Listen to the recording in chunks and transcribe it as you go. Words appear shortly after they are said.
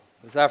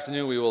This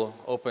afternoon we will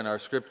open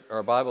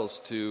our Bibles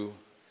to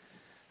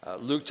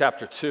Luke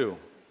chapter 2.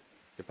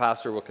 Your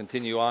pastor will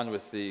continue on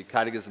with the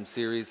Catechism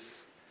series,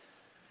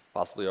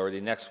 possibly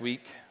already next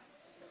week.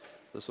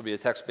 This will be a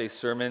text-based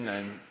sermon,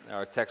 and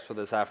our text for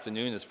this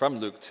afternoon is from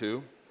Luke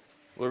 2.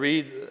 We'll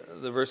read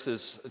the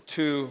verses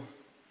 2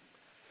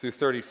 through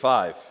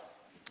 35,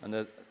 and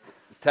the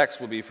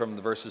text will be from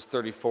the verses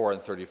 34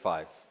 and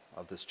 35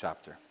 of this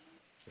chapter.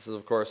 This is,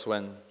 of course,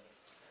 when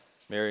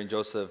Mary and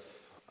Joseph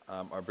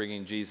are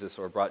bringing Jesus,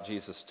 or brought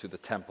Jesus, to the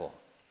temple.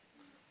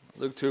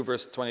 Luke 2,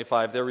 verse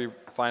 25, there we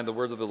find the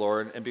word of the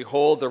Lord. And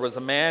behold, there was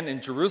a man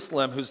in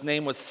Jerusalem whose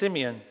name was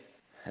Simeon.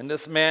 And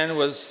this man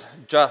was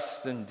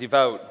just and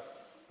devout,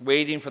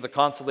 waiting for the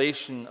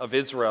consolation of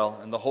Israel,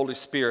 and the Holy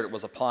Spirit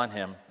was upon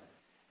him.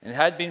 And it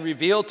had been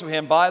revealed to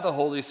him by the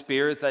Holy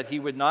Spirit that he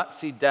would not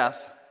see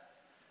death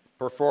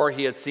before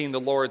he had seen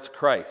the Lord's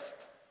Christ.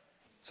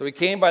 So he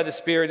came by the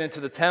Spirit into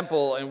the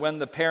temple, and when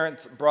the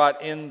parents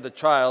brought in the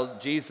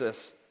child,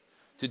 Jesus,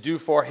 to do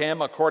for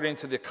him according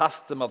to the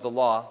custom of the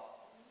law,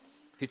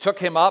 he took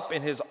him up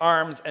in his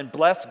arms and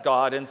blessed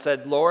God and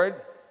said, Lord,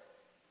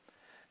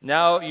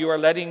 now you are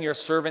letting your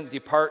servant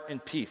depart in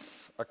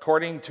peace,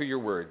 according to your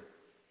word.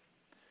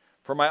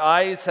 For my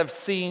eyes have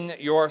seen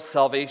your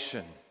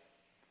salvation,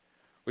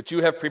 which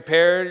you have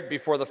prepared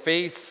before the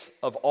face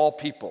of all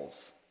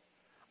peoples,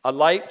 a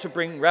light to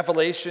bring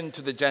revelation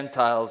to the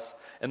Gentiles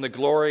and the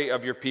glory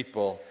of your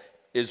people,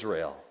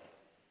 Israel.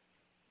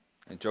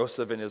 And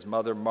Joseph and his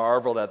mother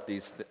marveled at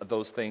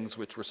those things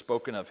which were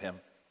spoken of him.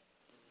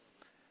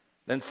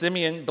 Then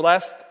Simeon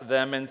blessed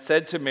them and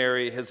said to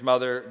Mary, his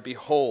mother,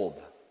 behold,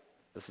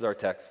 this is our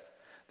text,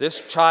 this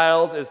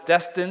child is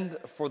destined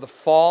for the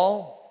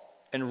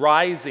fall and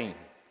rising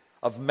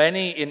of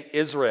many in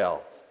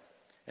Israel,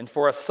 and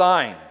for a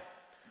sign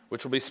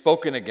which will be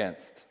spoken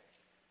against.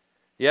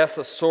 Yes,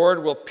 a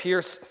sword will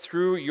pierce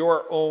through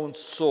your own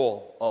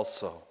soul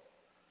also,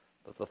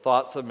 that the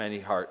thoughts of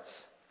many hearts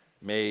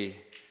may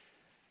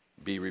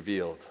be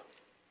revealed.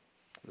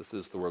 This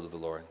is the word of the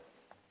Lord.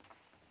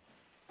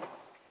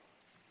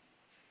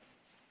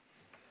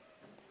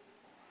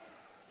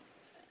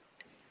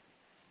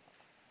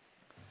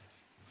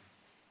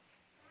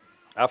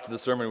 After the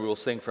sermon, we will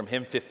sing from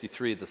hymn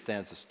 53, the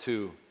stanzas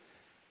 2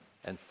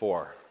 and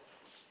 4.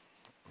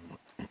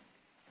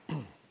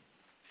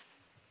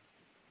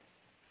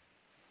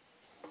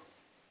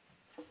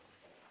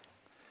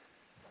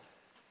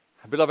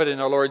 Beloved in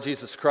our Lord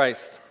Jesus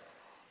Christ,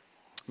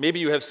 maybe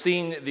you have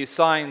seen these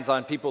signs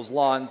on people's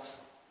lawns.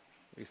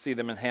 We see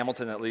them in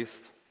Hamilton at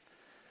least.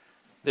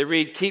 They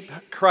read,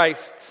 "Keep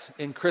Christ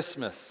in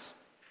Christmas."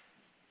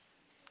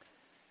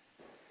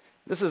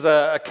 This is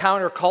a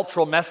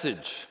countercultural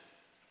message,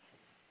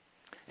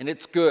 and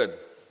it's good,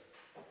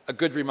 a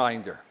good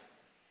reminder.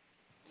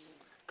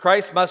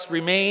 Christ must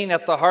remain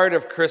at the heart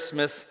of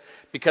Christmas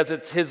because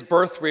it's his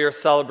birth we are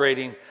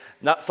celebrating,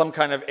 not some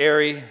kind of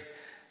airy,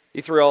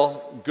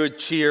 ethereal good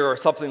cheer or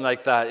something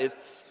like that.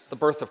 It's the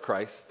birth of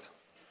Christ.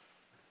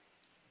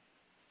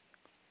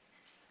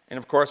 And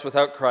of course,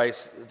 without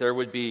Christ, there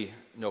would be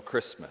no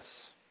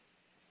Christmas.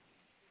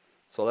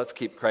 So let's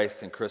keep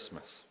Christ in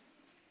Christmas.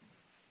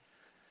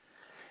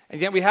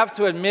 And yet we have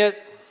to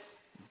admit,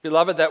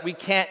 beloved, that we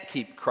can't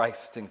keep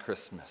Christ in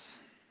Christmas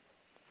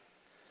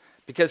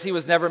because he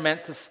was never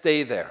meant to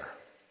stay there.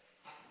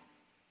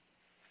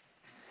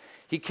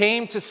 He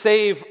came to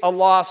save a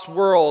lost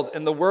world,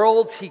 and the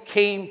world he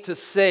came to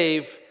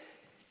save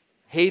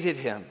hated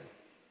him.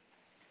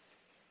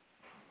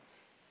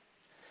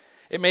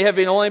 It may have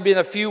only been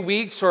a few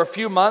weeks or a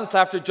few months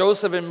after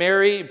Joseph and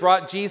Mary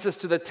brought Jesus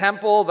to the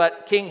temple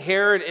that King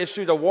Herod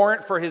issued a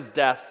warrant for his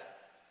death.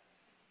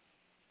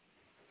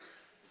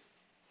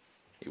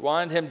 He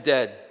wanted him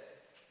dead.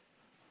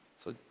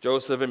 So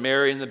Joseph and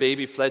Mary and the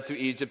baby fled to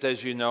Egypt,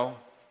 as you know.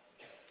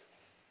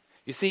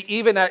 You see,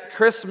 even at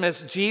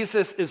Christmas,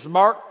 Jesus is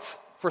marked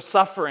for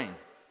suffering,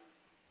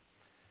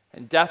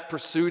 and death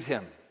pursued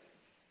him.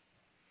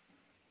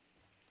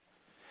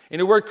 In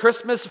a word,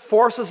 Christmas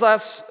forces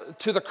us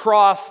to the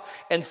cross,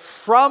 and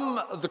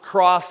from the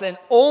cross, and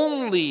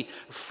only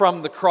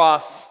from the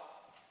cross,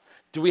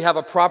 do we have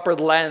a proper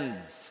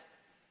lens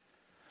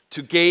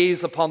to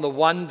gaze upon the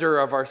wonder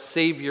of our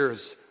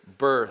Savior's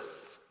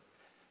birth.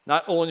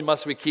 Not only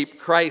must we keep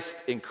Christ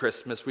in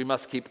Christmas, we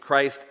must keep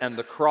Christ and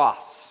the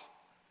cross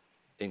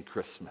in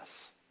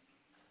Christmas.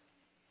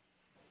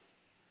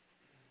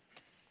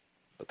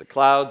 But the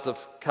clouds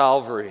of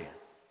Calvary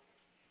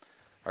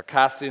are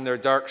casting their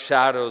dark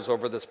shadows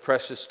over this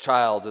precious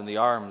child in the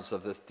arms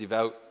of this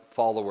devout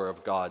follower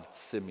of God,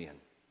 Simeon.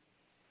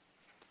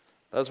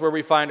 That's where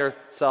we find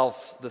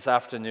ourselves this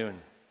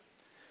afternoon.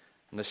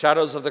 And the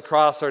shadows of the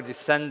cross are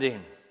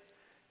descending,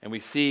 and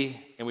we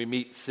see and we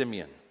meet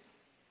Simeon.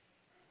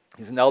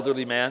 He's an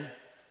elderly man,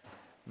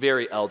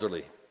 very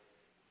elderly,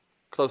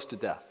 close to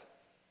death,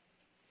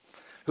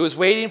 who is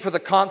waiting for the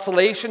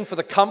consolation, for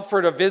the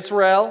comfort of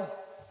Israel,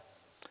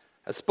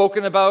 as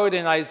spoken about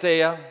in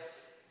Isaiah.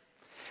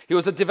 He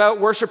was a devout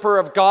worshiper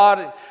of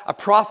God, a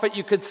prophet,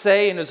 you could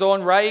say, in his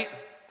own right,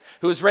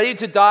 who was ready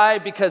to die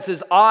because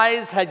his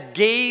eyes had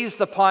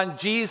gazed upon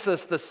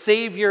Jesus, the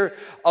Savior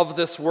of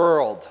this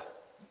world.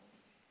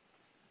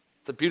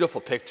 It's a beautiful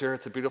picture.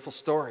 It's a beautiful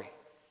story.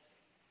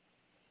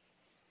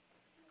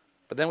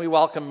 But then we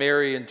welcome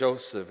Mary and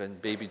Joseph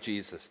and baby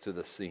Jesus to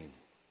the scene.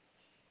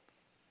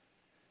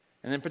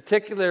 And in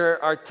particular,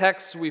 our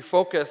text, we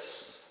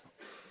focus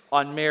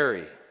on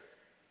Mary.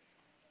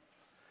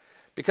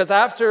 Because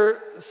after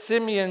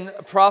Simeon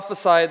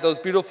prophesied those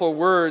beautiful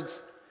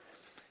words,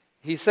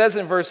 he says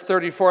in verse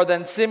 34,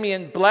 then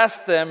Simeon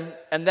blessed them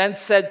and then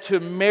said to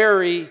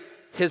Mary,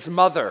 his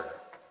mother.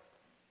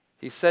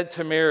 He said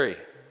to Mary,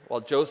 while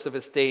Joseph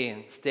is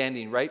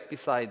standing right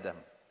beside them.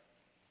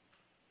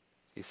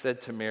 He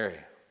said to Mary.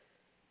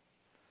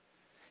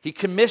 He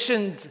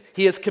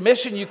has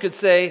commissioned, you could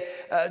say,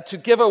 to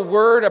give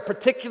a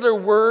particular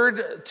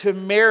word to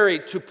Mary,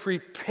 to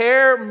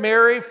prepare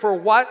Mary for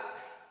what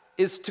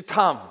is to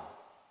come.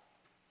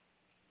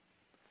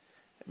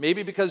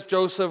 Maybe because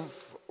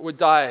Joseph would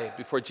die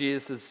before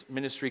Jesus'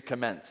 ministry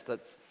commenced.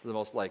 That's the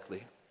most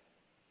likely.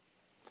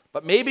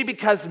 But maybe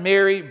because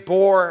Mary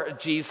bore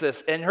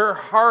Jesus and her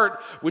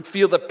heart would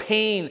feel the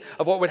pain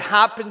of what would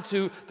happen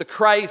to the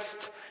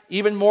Christ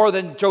even more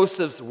than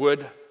Joseph's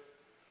would.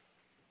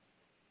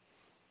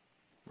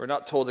 We're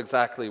not told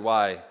exactly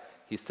why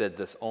he said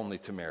this only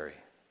to Mary.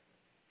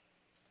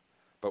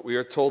 But we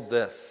are told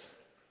this.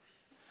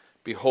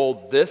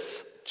 Behold,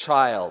 this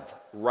child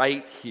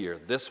right here,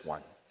 this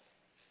one,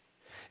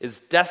 is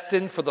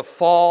destined for the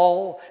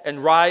fall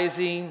and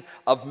rising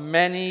of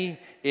many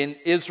in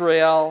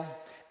Israel,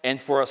 and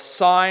for a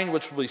sign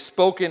which will be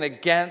spoken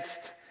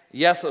against.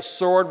 Yes, a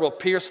sword will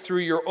pierce through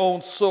your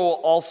own soul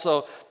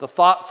also, that the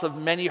thoughts of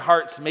many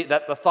hearts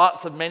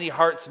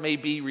may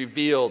be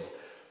revealed.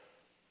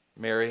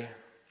 Mary,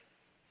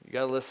 you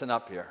got to listen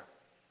up here.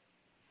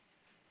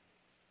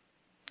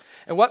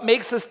 And what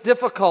makes this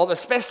difficult,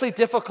 especially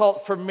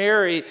difficult for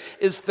Mary,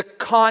 is the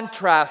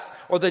contrast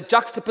or the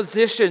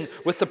juxtaposition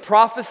with the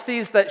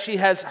prophecies that she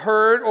has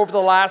heard over the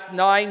last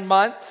 9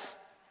 months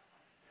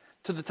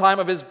to the time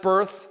of his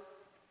birth,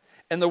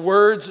 and the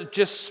words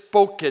just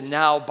spoken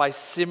now by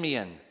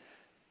Simeon.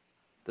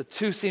 The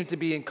two seem to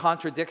be in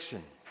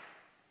contradiction.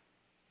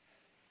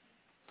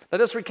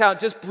 Let us recount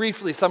just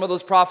briefly some of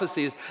those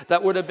prophecies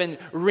that would have been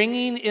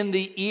ringing in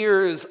the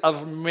ears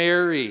of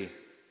Mary.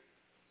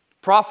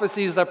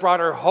 Prophecies that brought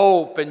her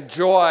hope and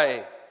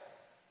joy.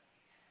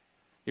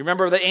 You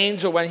remember the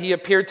angel, when he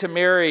appeared to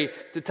Mary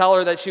to tell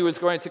her that she was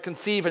going to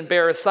conceive and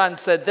bear a son,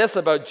 said this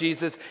about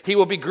Jesus: he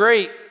will be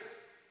great.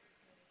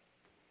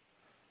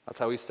 That's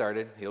how he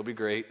started. He'll be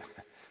great.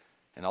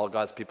 And all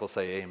God's people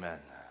say amen.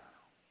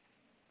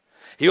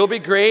 He will be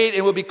great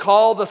and will be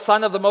called the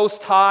Son of the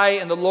Most High,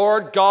 and the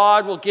Lord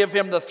God will give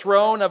him the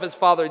throne of his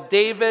father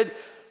David.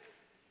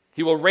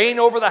 He will reign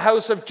over the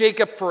house of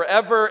Jacob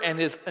forever, and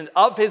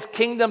of his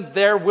kingdom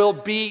there will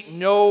be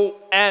no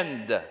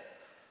end.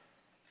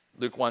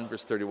 Luke 1,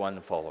 verse 31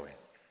 and following.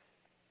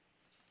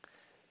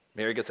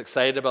 Mary gets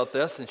excited about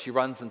this, and she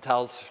runs and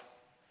tells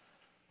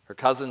her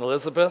cousin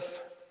Elizabeth.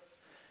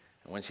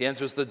 And when she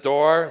enters the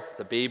door,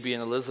 the baby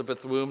in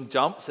Elizabeth's womb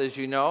jumps, as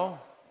you know.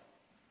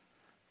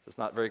 It's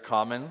not very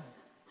common.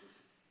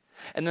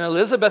 And then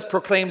Elizabeth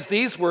proclaims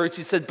these words.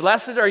 She said,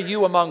 "Blessed are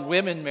you among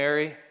women,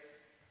 Mary,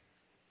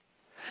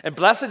 and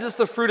blessed is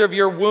the fruit of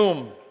your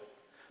womb.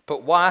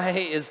 But why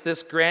is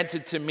this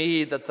granted to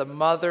me, that the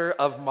mother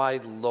of my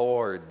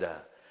Lord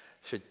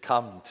should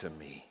come to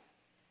me?"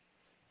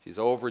 She's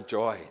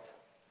overjoyed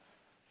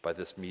by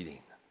this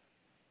meeting.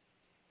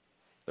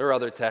 There are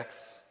other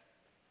texts.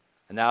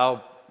 And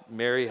now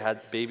Mary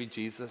had baby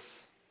Jesus.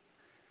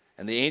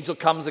 And the angel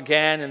comes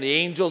again, and the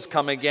angels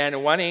come again.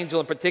 And one angel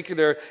in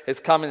particular has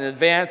come in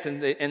advance,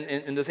 and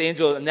this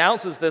angel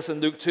announces this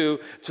in Luke 2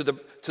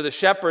 to the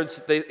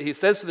shepherds. He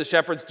says to the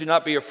shepherds, "Do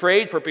not be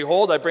afraid, for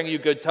behold, I bring you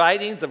good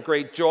tidings of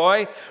great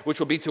joy, which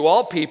will be to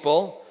all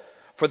people.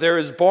 For there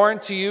is born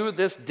to you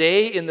this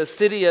day in the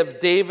city of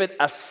David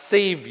a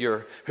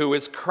Savior, who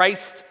is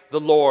Christ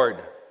the Lord."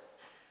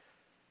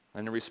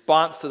 And in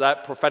response to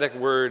that prophetic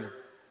word,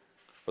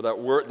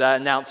 or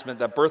that announcement,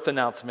 that birth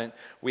announcement,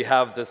 we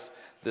have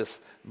this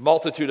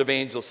multitude of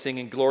angels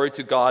singing, "Glory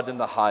to God in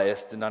the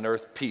highest, and on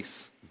earth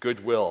peace,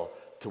 goodwill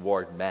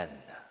toward men."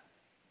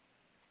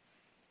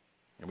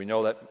 And we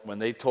know that when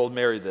they told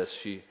Mary this,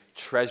 she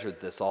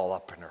treasured this all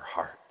up in her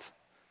heart,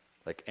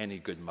 like any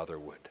good mother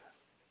would.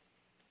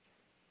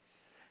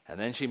 And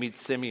then she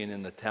meets Simeon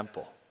in the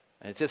temple,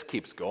 and it just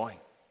keeps going.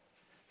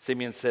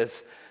 Simeon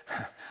says,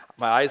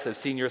 "My eyes have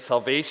seen your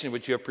salvation,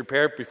 which you have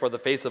prepared before the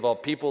face of all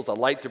peoples, a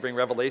light to bring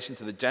revelation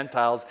to the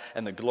Gentiles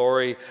and the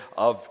glory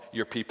of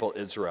your people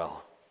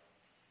Israel."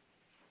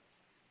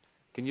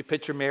 Can you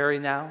picture Mary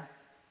now,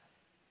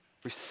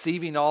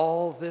 receiving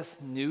all this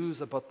news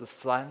about the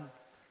Son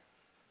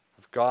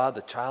of God,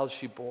 the child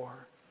she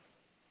bore?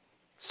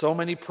 So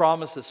many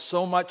promises,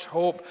 so much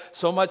hope,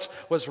 so much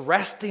was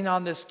resting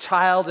on this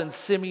child in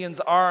Simeon's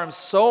arms,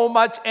 so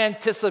much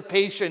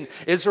anticipation.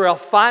 Israel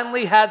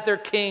finally had their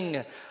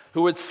king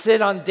who would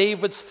sit on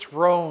David's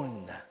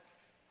throne.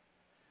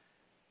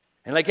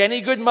 And like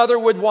any good mother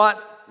would want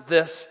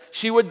this,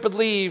 she would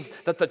believe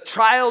that the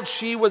child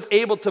she was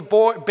able to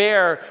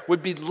bear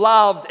would be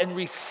loved and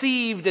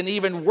received and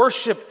even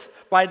worshiped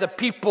by the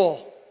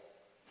people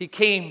he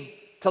came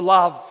to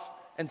love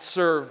and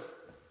serve.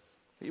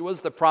 He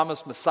was the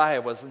promised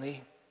Messiah, wasn't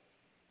he?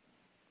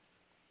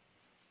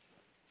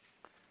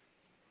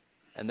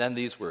 And then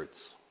these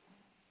words.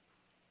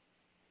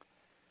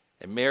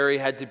 And Mary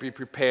had to be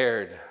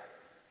prepared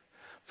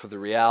for the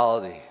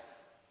reality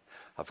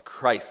of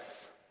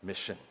Christ's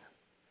mission.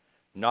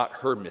 Not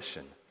her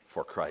mission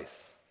for Christ,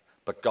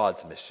 but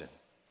God's mission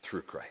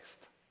through Christ.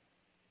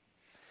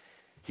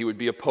 He would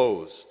be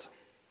opposed.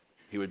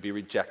 He would be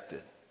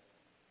rejected.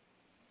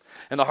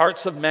 And the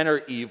hearts of men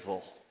are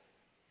evil.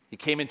 He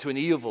came into an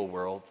evil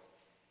world.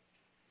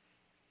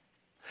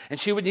 And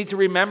she would need to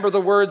remember the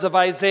words of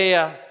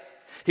Isaiah.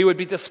 He would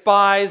be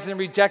despised and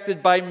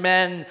rejected by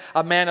men,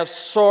 a man of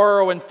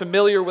sorrow and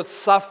familiar with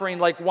suffering,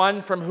 like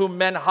one from whom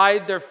men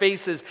hide their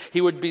faces.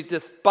 He would be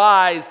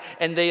despised,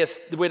 and they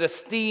would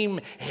esteem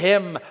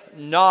him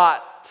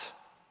not.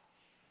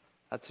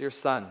 That's your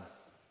son,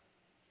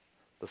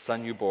 the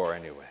son you bore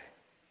anyway.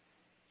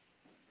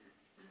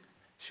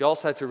 She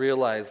also had to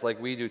realize,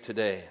 like we do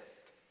today,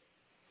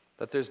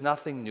 that there's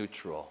nothing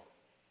neutral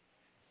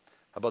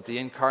about the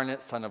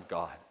incarnate Son of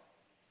God.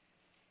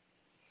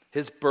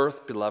 His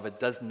birth, beloved,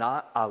 does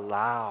not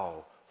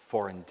allow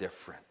for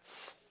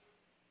indifference.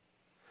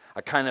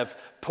 A kind of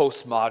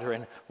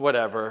postmodern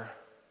whatever.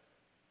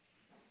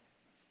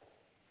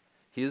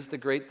 He is the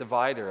great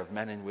divider of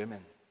men and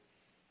women.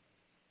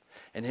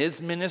 And his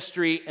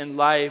ministry and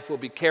life will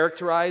be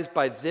characterized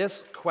by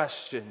this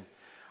question: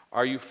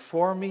 are you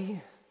for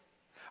me?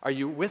 Are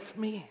you with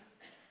me?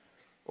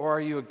 Or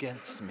are you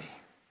against me?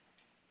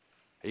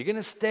 Are you going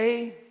to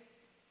stay?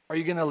 Or are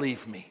you going to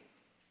leave me?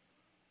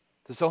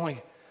 That's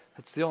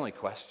the only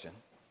question.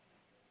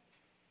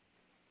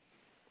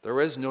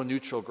 There is no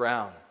neutral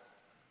ground.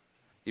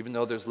 Even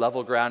though there's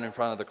level ground in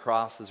front of the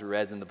cross, as we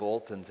read in the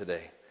bulletin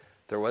today,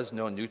 there was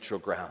no neutral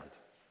ground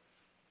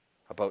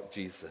about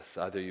Jesus.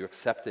 Either you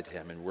accepted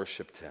him and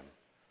worshiped him,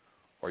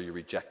 or you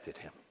rejected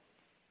him.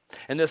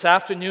 And this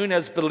afternoon,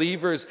 as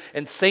believers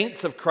and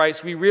saints of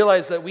Christ, we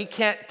realize that we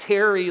can't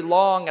tarry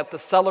long at the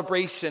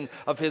celebration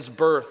of his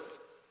birth.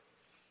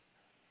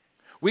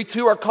 We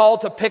too are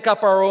called to pick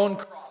up our own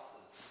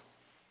crosses.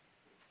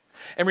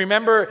 And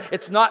remember,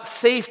 it's not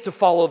safe to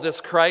follow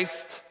this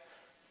Christ.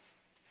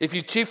 If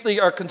you chiefly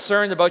are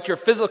concerned about your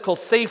physical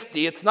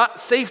safety, it's not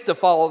safe to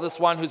follow this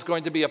one who's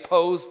going to be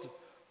opposed.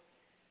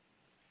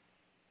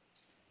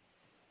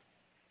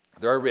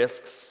 There are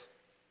risks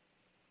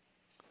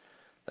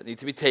that need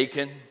to be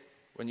taken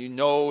when you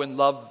know and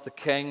love the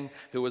King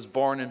who was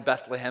born in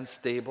Bethlehem's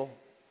stable.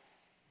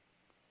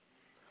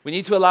 We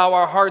need to allow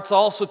our hearts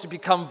also to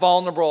become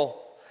vulnerable,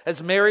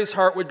 as Mary's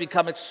heart would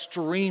become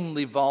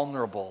extremely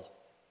vulnerable.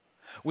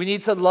 We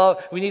need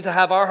to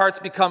have our hearts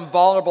become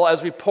vulnerable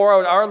as we pour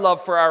out our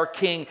love for our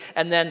King,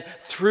 and then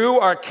through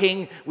our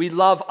King we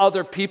love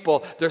other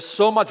people. There's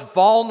so much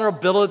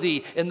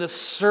vulnerability in the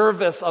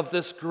service of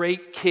this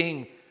great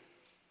King.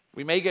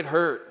 We may get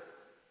hurt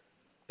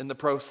in the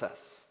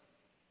process.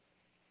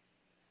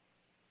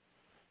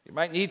 You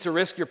might need to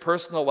risk your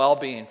personal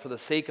well-being for the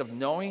sake of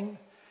knowing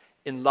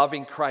and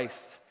loving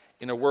Christ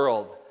in a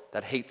world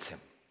that hates him.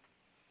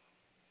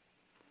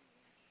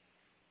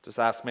 Just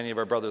ask many of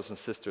our brothers and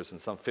sisters in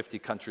some 50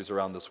 countries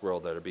around this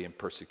world that are being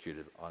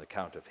persecuted on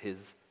account of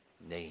his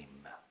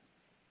name.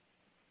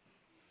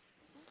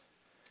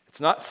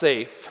 It's not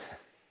safe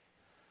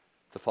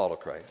to follow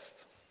Christ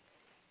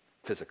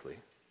physically,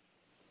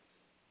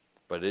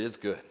 but it is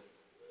good.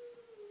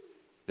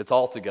 It's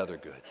altogether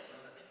good.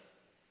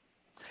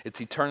 It's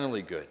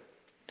eternally good.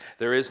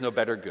 There is no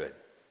better good.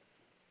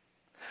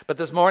 But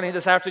this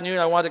afternoon,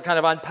 I want to kind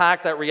of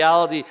unpack that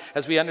reality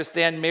as we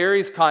understand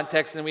Mary's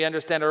context and we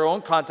understand our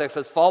own context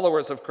as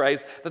followers of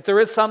Christ, that there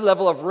is some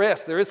level of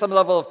risk, there is some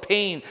level of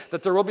pain,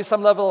 that there will be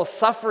some level of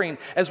suffering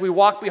as we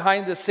walk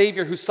behind the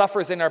Savior who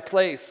suffers in our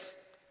place.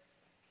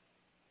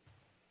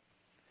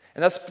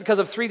 And that's because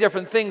of three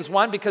different things.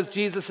 One, because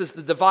Jesus is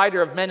the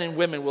divider of men and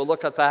women. We'll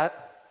look at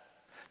that.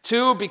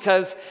 Two,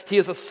 because he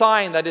is a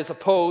sign that is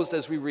opposed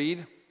as we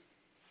read.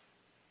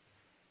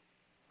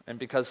 And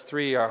because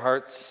three, our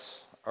hearts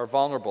are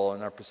vulnerable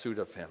in our pursuit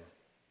of him.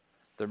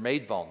 They're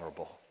made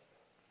vulnerable.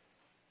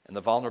 And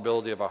the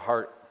vulnerability of our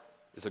heart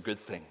is a good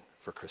thing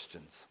for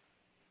Christians.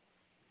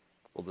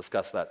 We'll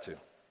discuss that too.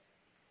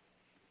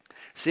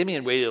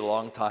 Simeon waited a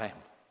long time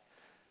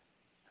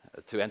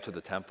to enter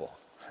the temple.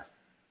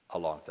 A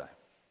long time.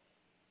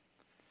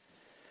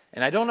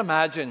 And I don't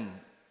imagine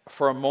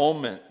for a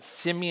moment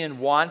Simeon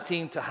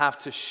wanting to have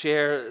to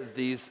share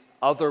these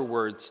other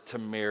words to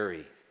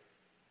Mary.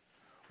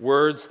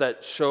 Words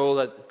that show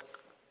that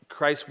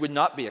Christ would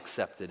not be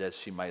accepted as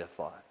she might have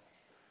thought.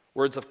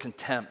 Words of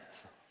contempt,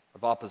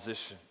 of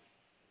opposition.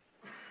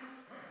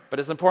 But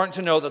it's important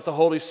to know that the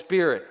Holy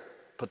Spirit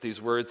put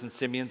these words in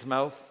Simeon's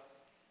mouth,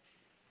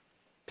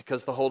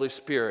 because the Holy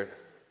Spirit,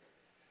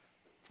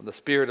 from the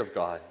Spirit of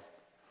God,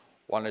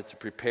 wanted to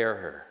prepare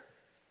her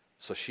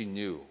So she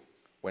knew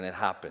when it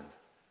happened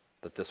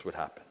that this would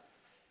happen.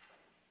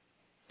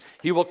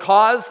 He will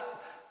cause,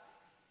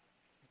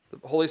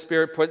 the Holy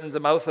Spirit put in the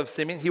mouth of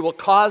Simeon, he will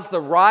cause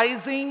the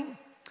rising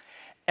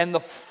and the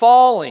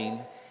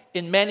falling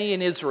in many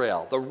in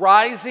Israel. The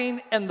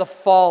rising and the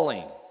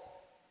falling.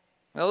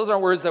 Now, those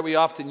aren't words that we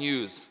often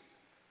use.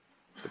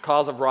 The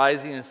cause of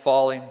rising and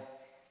falling.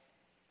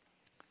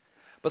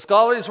 But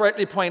scholars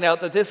rightly point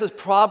out that this is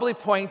probably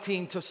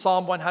pointing to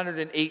Psalm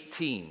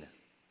 118.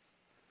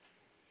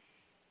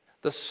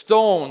 The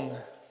stone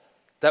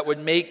that would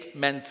make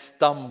men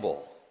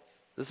stumble.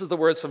 This is the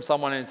words from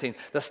Psalm 118.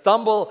 They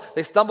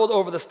stumbled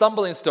over the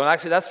stumbling stone.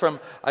 Actually, that's from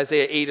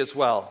Isaiah 8 as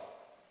well.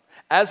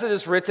 As it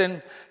is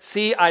written,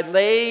 see, I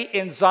lay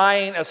in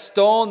Zion a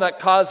stone that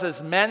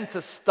causes men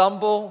to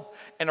stumble,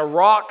 and a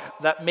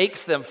rock that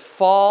makes them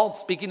fall,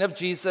 speaking of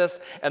Jesus,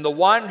 and the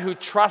one who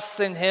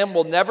trusts in him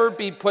will never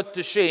be put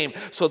to shame.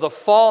 So the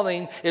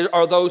falling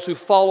are those who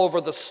fall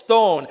over the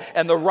stone,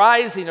 and the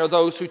rising are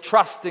those who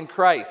trust in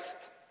Christ.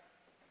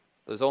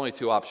 There's only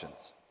two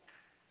options.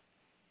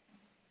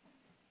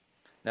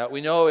 Now,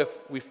 we know if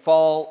we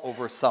fall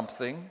over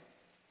something,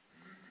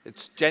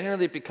 it's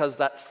generally because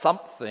that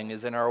something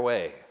is in our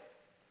way.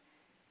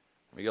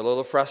 We get a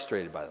little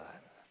frustrated by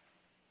that.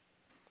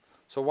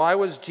 So why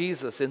was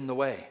Jesus in the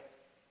way?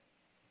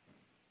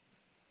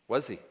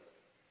 Was he?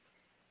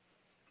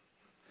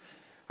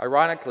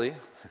 Ironically,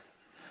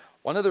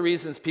 one of the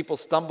reasons people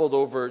stumbled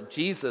over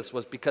Jesus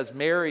was because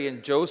Mary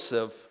and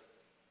Joseph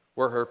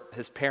were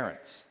his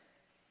parents,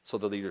 so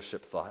the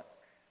leadership thought.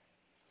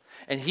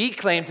 And he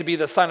claimed to be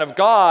the Son of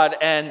God,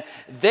 and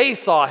they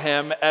saw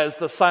him as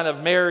the son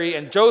of Mary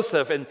and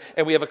Joseph, and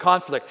we have a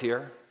conflict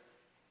here.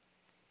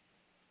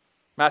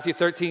 Matthew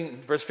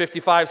 13, verse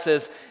 55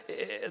 says,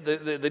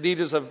 the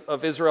leaders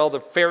of Israel,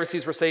 the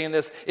Pharisees were saying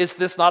this, is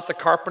this not the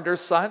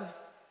carpenter's son?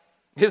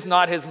 Is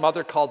not his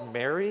mother called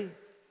Mary?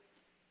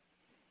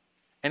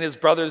 And his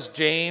brothers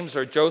James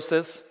or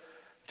Joseph,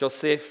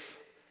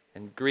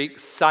 and Greek,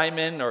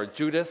 Simon or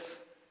Judas?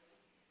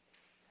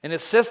 And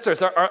his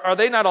sisters, are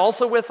they not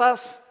also with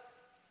us?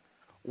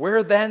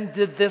 Where then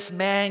did this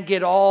man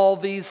get all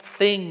these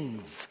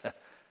things?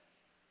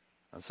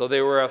 And so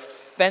they were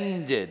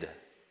offended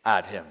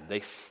at him. They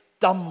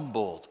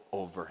stumbled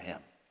over him.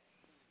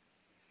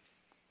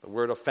 The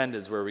word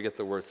offended is where we get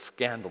the word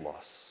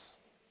scandalos.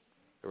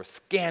 They were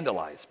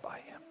scandalized by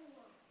him.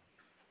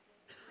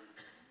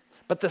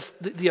 But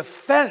the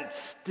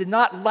offense did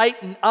not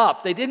lighten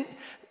up. They didn't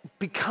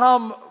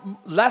become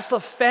less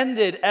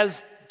offended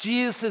as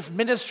Jesus'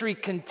 ministry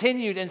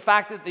continued. In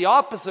fact, the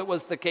opposite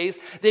was the case.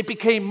 They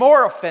became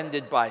more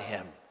offended by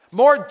him,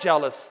 more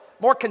jealous,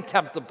 more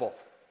contemptible.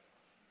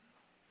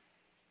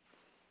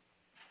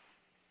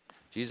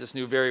 Jesus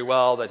knew very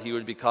well that he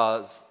would be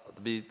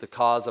the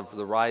cause of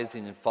the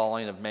rising and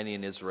falling of many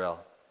in Israel.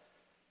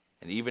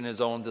 And even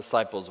his own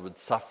disciples would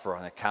suffer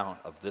on account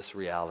of this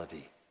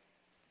reality.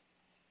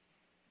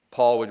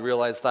 Paul would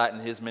realize that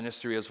in his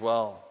ministry as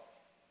well.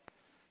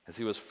 As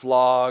he was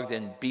flogged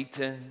and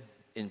beaten,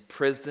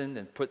 imprisoned,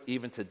 and put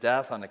even to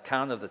death on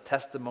account of the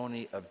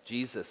testimony of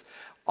Jesus,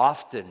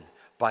 often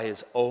by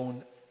his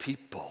own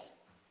people.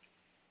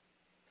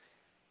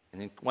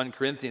 And in 1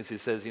 Corinthians, he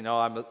says,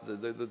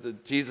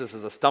 Jesus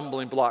is a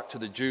stumbling block to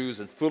the Jews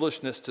and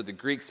foolishness to the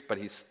Greeks, but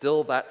he's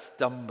still that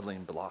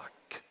stumbling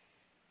block.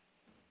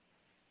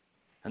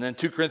 And then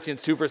 2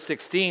 Corinthians 2, verse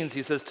 16,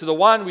 he says, to the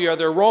one we are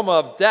the aroma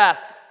of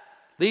death,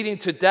 leading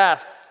to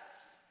death.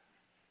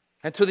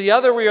 And to the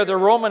other we are the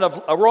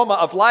aroma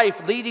of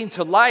life, leading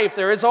to life.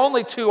 There is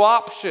only two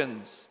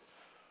options.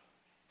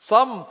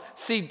 Some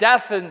see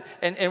death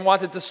and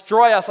want to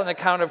destroy us on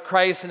account of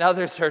Christ, and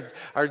others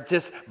are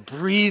just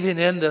breathing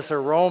in this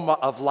aroma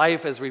of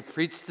life as we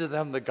preach to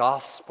them the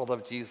gospel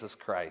of Jesus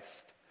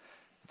Christ.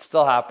 It's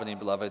still happening,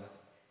 beloved.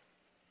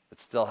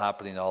 It's still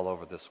happening all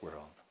over this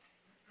world.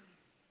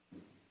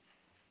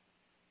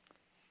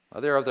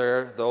 Now, there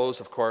are those,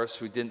 of course,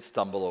 who didn't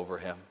stumble over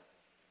him.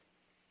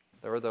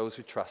 There were those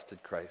who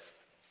trusted Christ.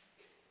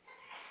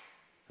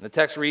 And the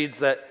text reads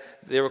that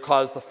they will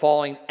cause the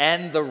falling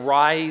and the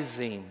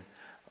rising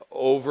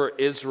over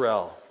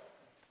Israel.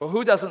 Well,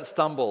 who doesn't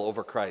stumble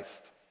over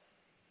Christ?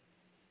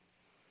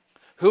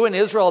 Who in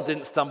Israel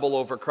didn't stumble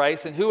over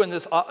Christ? And who in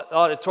this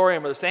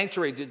auditorium or the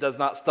sanctuary does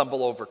not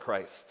stumble over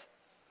Christ?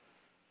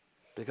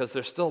 Because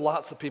there's still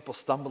lots of people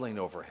stumbling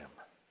over him,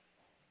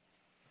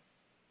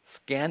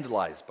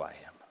 scandalized by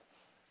him.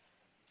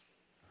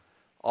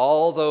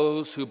 All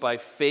those who by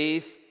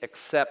faith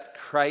accept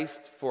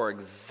Christ for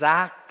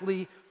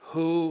exactly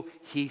who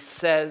he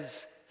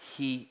says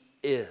he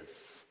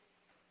is,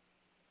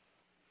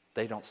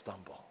 they don't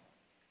stumble.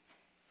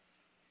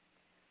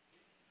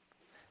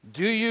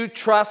 Do you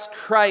trust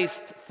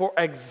Christ for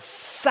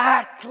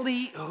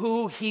exactly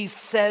who he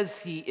says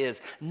he is?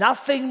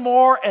 Nothing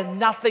more and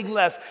nothing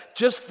less.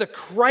 Just the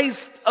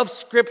Christ of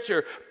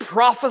Scripture,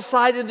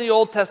 prophesied in the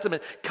Old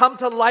Testament, come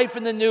to life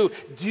in the New.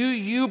 Do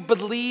you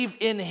believe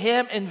in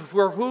him and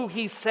for who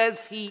he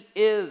says he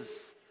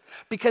is?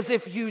 Because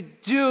if you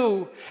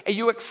do, and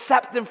you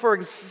accept him for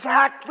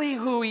exactly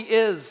who he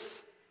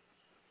is,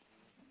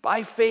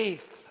 by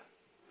faith,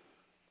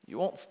 you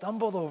won't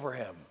stumble over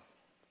him.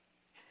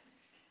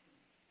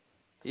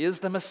 He is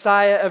the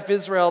Messiah of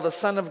Israel, the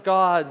Son of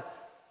God,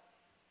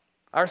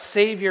 our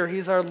Savior.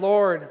 He's our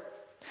Lord.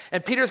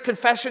 And Peter's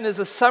confession is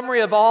a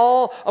summary of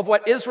all of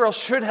what Israel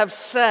should have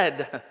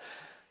said.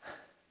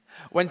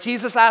 When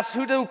Jesus asked,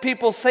 "Who do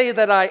people say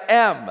that I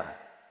am?"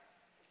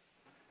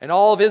 And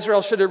all of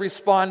Israel should have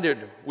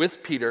responded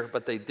with Peter,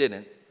 but they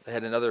didn't. They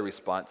had another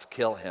response: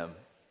 kill him.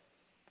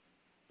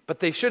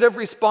 But they should have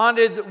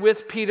responded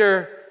with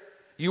Peter,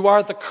 "You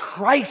are the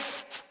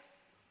Christ,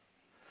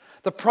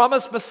 the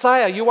promised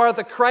Messiah. You are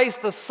the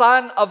Christ, the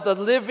Son of the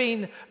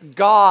living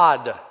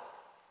God."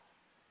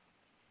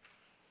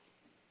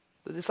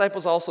 The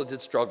disciples also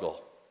did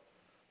struggle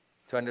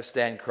to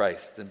understand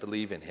Christ and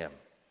believe in him.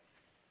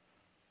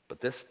 But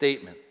this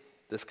statement,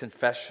 this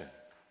confession,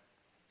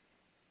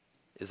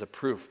 is a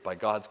proof by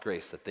God's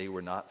grace that they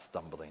were not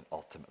stumbling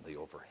ultimately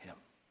over him.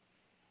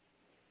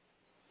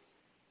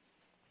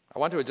 I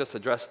want to just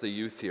address the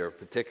youth here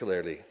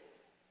particularly,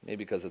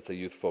 maybe because it's a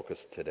youth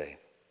focus today.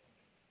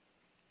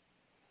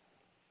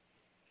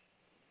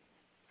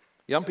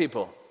 Young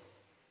people,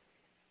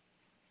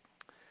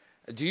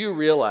 do you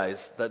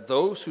realize that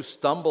those who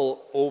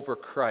stumble over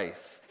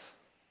Christ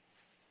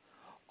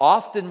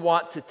often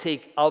want to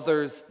take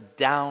others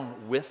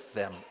down with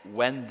them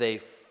when they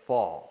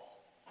fall?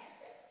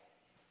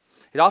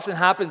 It often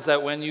happens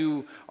that when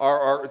you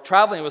are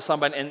traveling with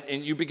somebody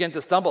and you begin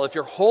to stumble, if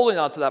you're holding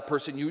on to that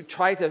person, you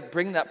try to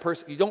bring that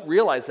person, you don't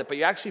realize it, but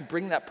you actually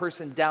bring that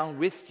person down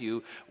with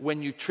you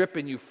when you trip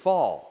and you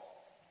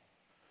fall.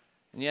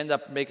 And you end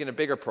up making a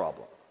bigger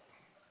problem.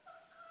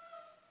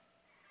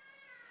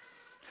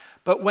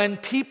 But when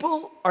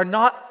people are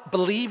not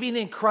believing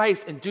in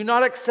Christ and do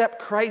not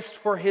accept Christ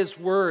for his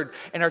word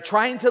and are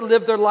trying to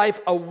live their life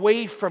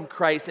away from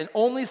Christ and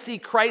only see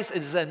Christ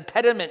as an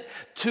impediment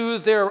to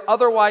their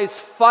otherwise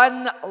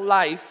fun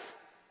life,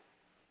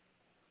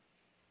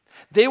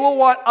 they will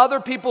want other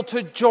people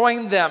to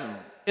join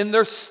them in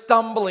their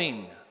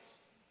stumbling.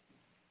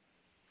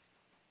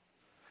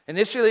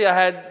 Initially, I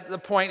had the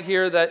point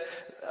here that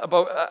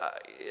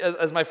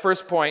as my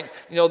first point,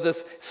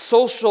 this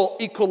social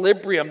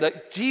equilibrium,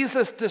 that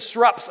Jesus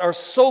disrupts our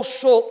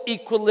social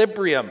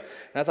equilibrium.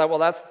 And I thought, well,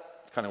 that's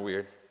kind of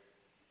weird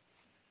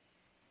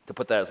to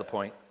put that as a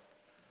point.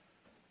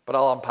 But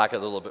I'll unpack it a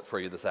little bit for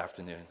you this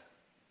afternoon.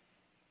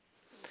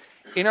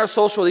 In our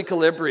social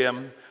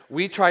equilibrium,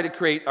 we try to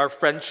create our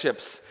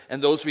friendships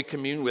and those we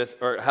commune with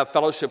or have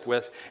fellowship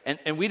with,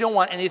 and we don't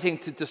want anything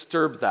to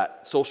disturb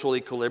that social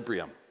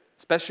equilibrium,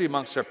 especially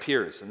amongst our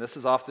peers, and this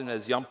is often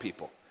as young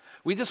people.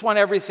 We just want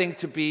everything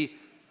to be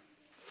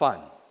fun.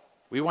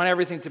 We want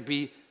everything to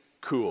be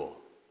cool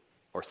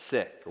or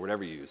sick or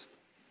whatever you used.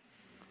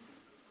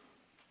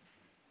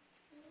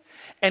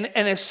 And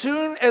as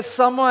soon as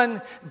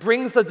someone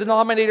brings the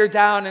denominator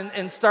down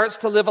and starts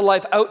to live a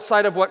life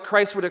outside of what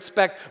Christ would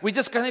expect, we're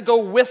just going to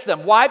go with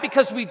them. Why?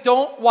 Because we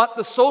don't want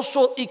the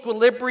social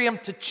equilibrium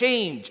to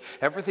change.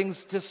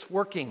 Everything's just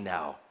working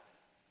now.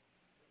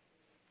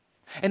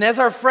 And as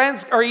our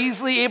friends are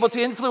easily able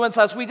to influence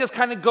us, we just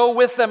kind of go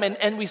with them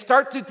and we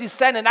start to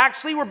descend. And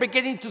actually, we're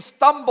beginning to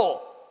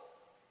stumble.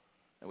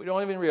 And we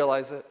don't even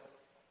realize it.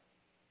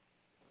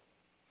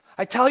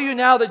 I tell you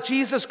now that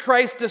Jesus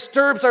Christ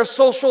disturbs our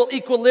social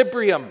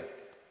equilibrium.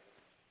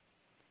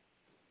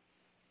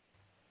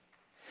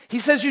 He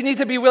says you need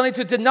to be willing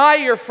to deny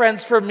your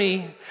friends for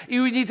me.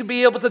 You need to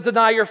be able to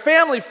deny your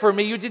family for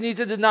me. You need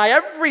to deny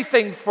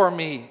everything for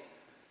me.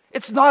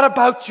 It's not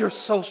about your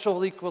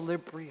social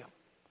equilibrium.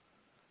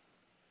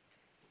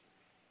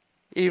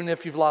 Even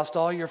if you've lost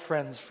all your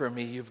friends for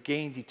me, you've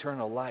gained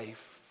eternal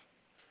life.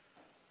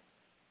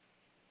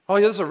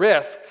 Oh, there's a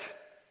risk.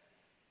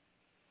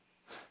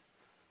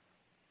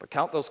 But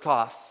count those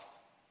costs.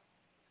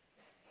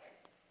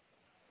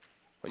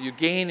 What you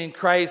gain in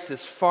Christ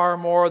is far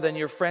more than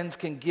your friends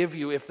can give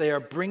you if they are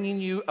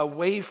bringing you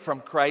away from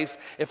Christ,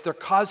 if they're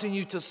causing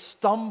you to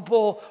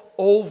stumble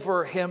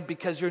over him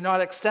because you're not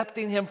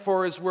accepting him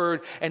for his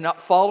word and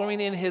not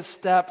following in his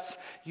steps.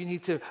 You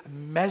need to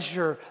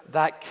measure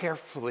that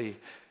carefully.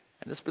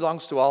 And this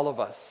belongs to all of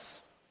us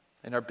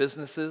in our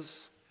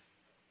businesses,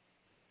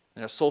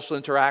 in our social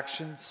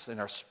interactions, in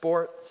our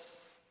sports.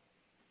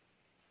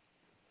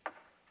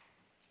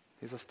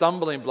 He's a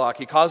stumbling block.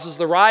 He causes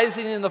the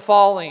rising and the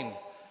falling.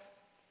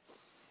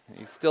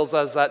 He still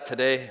does that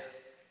today.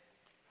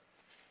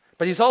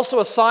 But he's also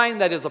a sign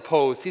that is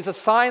opposed. He's a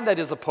sign that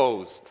is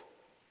opposed.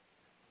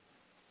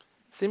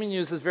 Simeon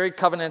uses very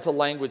covenantal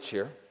language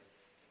here.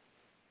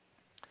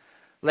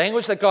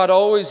 Language that God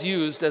always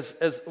used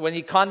as when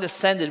he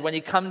condescended, when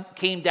he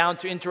came down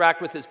to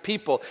interact with his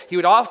people. He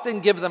would often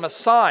give them a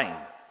sign,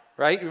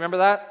 right? You remember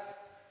that?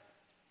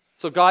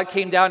 So God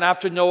came down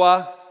after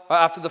Noah,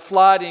 after the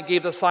flood, and he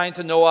gave the sign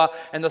to Noah,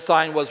 and the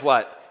sign was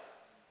what?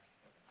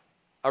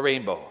 A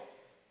rainbow.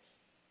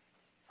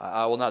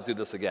 I will not do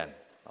this again.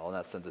 I will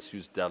not send this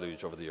huge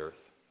deluge over the earth.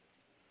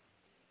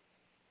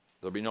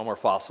 There'll be no more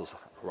fossils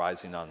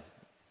rising on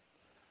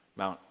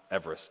Mount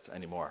Everest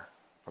anymore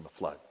from a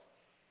flood.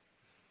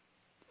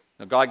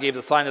 Now, God gave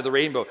the sign of the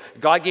rainbow.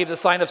 God gave the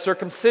sign of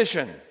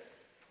circumcision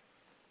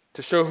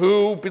to show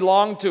who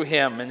belonged to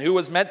him and who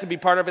was meant to be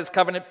part of his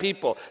covenant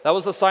people. That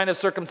was the sign of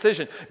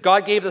circumcision.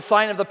 God gave the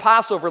sign of the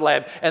Passover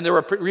lamb, and there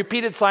were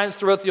repeated signs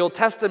throughout the Old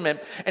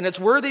Testament. And it's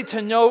worthy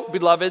to note,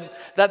 beloved,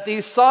 that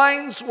these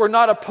signs were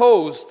not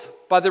opposed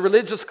by the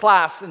religious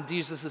class in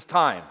Jesus'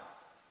 time.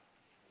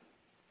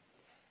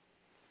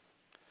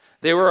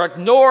 They were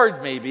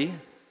ignored, maybe,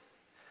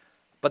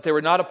 but they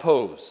were not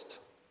opposed.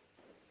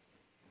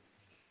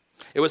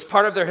 It was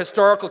part of their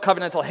historical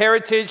covenantal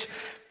heritage.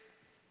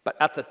 But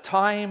at the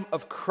time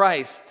of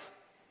Christ,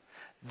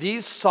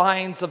 these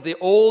signs of the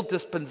old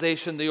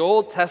dispensation, the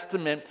Old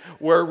Testament,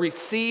 were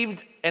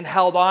received and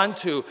held on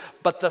to.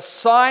 But the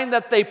sign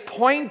that they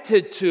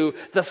pointed to,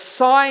 the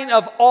sign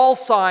of all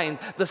signs,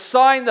 the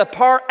sign, the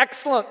par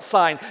excellence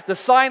sign, the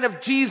sign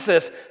of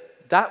Jesus,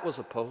 that was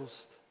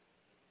opposed.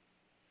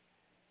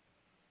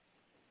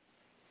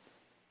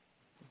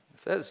 It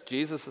says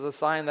Jesus is a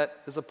sign that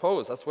is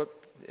opposed. That's what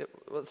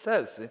it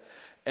says.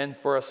 And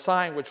for a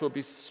sign which will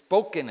be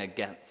spoken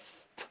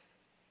against.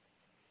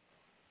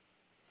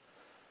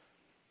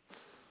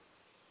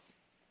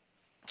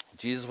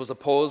 Jesus was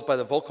opposed by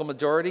the vocal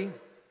majority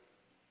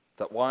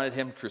that wanted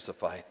him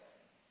crucified.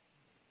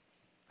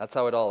 That's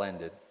how it all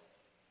ended.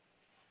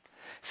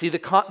 See,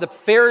 the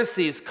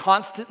Pharisees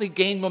constantly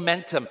gained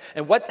momentum.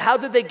 And how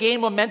did they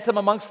gain momentum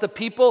amongst the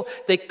people?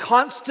 They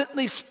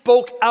constantly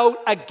spoke out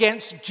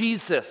against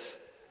Jesus.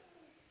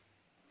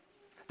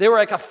 They were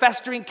like a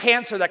festering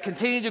cancer that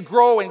continued to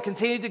grow and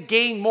continued to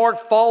gain more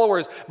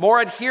followers,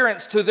 more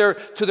adherents to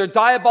their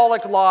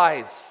diabolic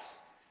lies.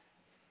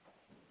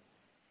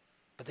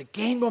 But they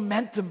gained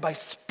momentum by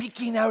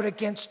speaking out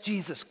against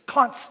Jesus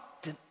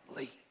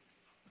constantly.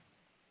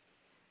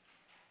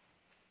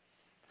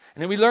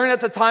 And then we learn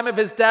at the time of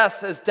his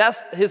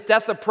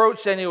death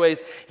approached anyways,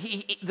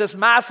 this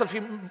mass of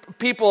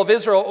people of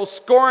Israel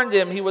scorned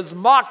him. He was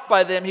mocked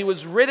by them. He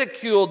was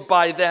ridiculed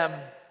by them.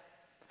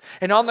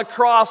 And on the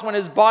cross, when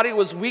his body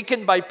was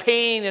weakened by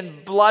pain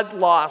and blood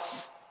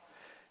loss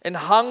and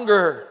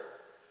hunger,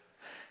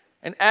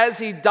 and as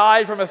he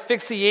died from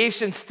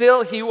asphyxiation,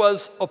 still he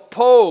was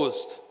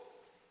opposed.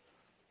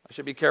 I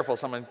should be careful,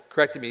 someone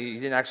corrected me. He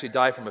didn't actually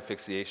die from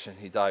asphyxiation.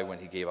 He died when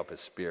he gave up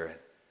his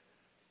spirit.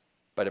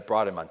 But it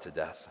brought him unto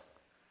death.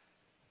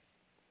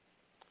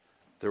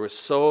 There was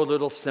so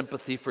little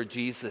sympathy for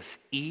Jesus,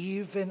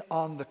 even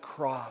on the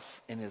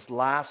cross, in his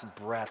last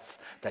breath,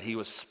 that he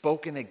was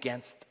spoken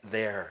against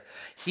there.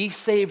 He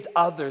saved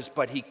others,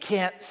 but he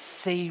can't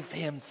save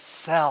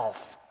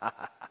himself.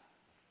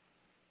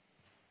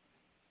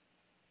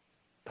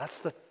 That's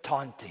the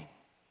taunting.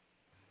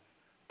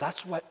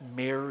 That's what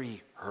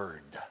Mary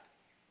heard.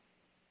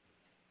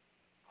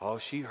 Oh,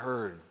 she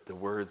heard the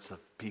words of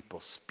people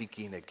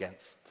speaking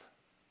against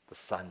the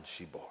son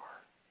she bore.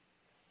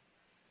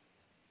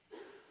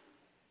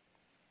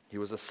 He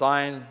was a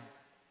sign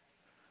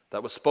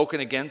that was spoken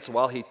against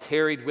while he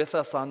tarried with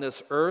us on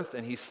this earth,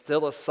 and he's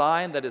still a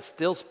sign that is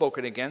still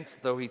spoken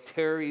against, though he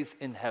tarries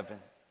in heaven.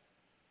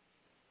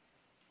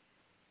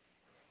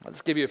 I'll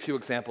just give you a few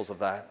examples of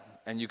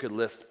that, and you could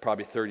list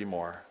probably 30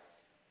 more.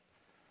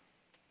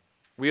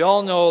 We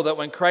all know that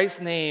when Christ's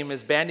name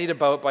is bandied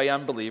about by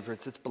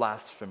unbelievers, it's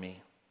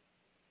blasphemy.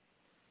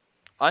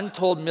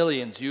 Untold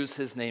millions use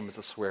his name as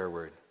a swear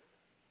word.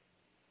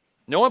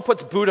 No one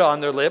puts Buddha on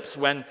their lips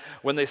when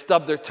they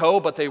stub their toe,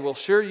 but they will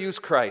sure use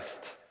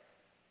Christ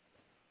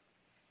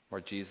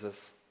or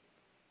Jesus.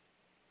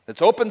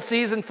 It's open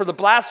season for the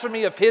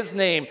blasphemy of his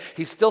name.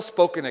 He's still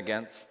spoken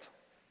against.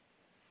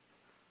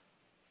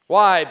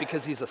 Why?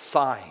 Because he's a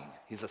sign.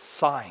 He's a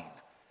sign.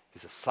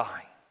 He's a sign.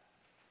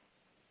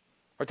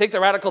 Or take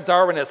the radical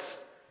Darwinists,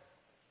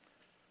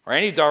 or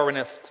any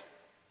Darwinist.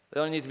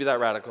 They don't need to be that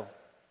radical.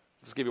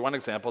 I'll just give you one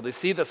example. They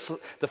see the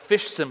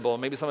fish symbol.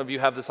 Maybe some of you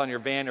have this on your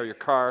van or your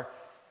car.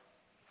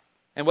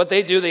 And what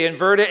they do, they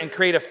invert it and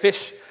create a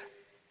fish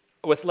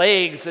with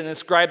legs and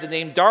inscribe the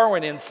name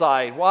Darwin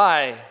inside.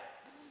 Why?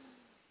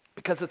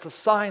 Because it's a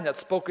sign that's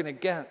spoken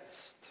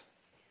against.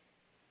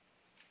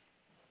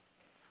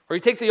 Or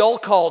you take the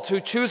occult who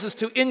chooses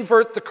to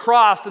invert the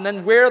cross and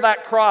then wear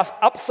that cross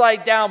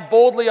upside down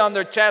boldly on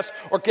their chest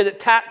or get it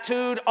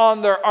tattooed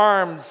on their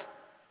arms.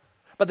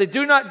 But they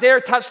do not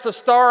dare touch the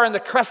star and the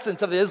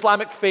crescent of the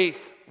Islamic faith.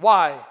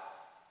 Why?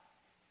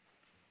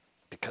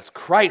 Because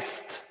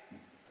Christ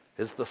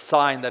is the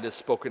sign that is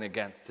spoken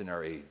against in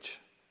our age.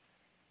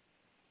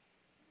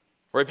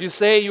 Or if you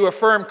say you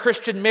affirm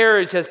Christian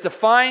marriage as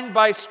defined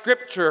by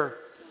Scripture,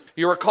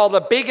 you are called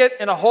a bigot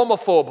and a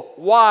homophobe.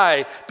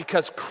 Why?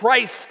 Because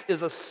Christ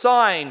is a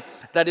sign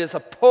that is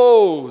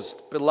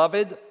opposed,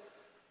 beloved.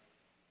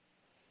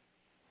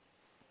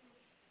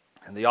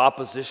 And the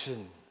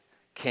opposition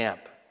camp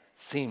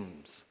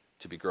seems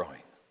to be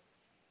growing.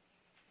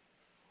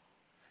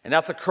 And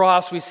at the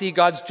cross, we see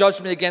God's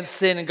judgment against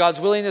sin and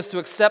God's willingness to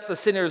accept the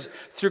sinners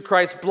through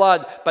Christ's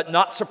blood. But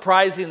not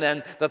surprising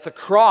then that the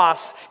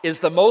cross is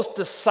the most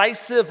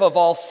decisive of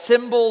all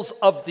symbols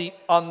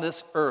on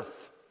this earth.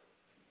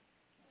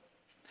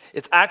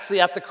 It's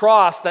actually at the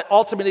cross that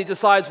ultimately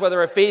decides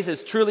whether a faith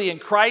is truly in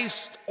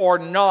Christ or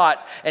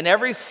not. And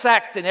every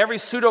sect and every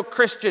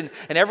pseudo-Christian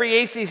and every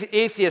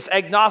atheist,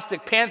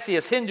 agnostic,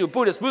 pantheist, Hindu,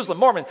 Buddhist, Muslim,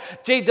 Mormon,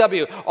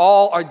 JW,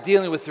 all are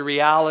dealing with the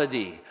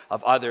reality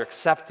of either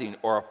accepting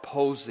or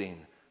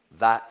opposing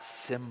that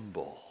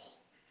symbol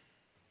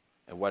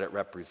and what it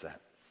represents.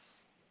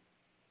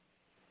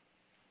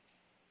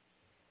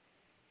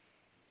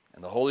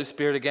 And the Holy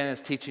Spirit again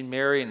is teaching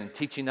Mary and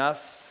teaching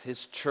us,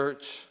 his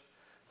church,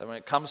 that when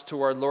it comes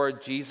to our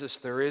Lord Jesus,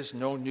 there is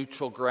no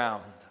neutral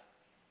ground.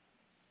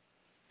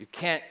 You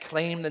can't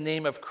claim the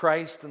name of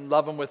Christ and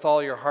love him with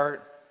all your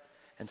heart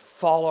and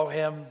follow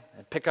him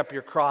and pick up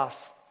your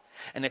cross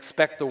and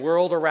expect the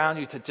world around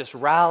you to just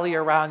rally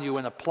around you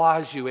and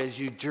applaud you as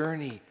you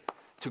journey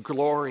to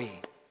glory.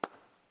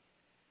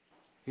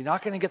 You're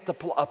not going to get the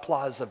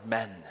applause of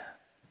men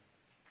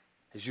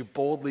as you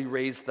boldly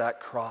raise that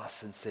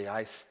cross and say,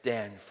 I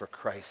stand for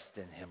Christ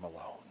and him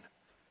alone.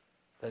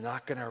 They're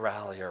not going to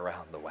rally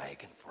around the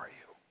wagon for you.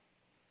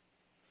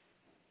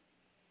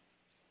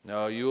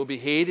 No, you will be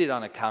hated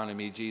on account of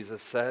me,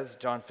 Jesus says,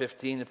 John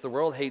 15. If the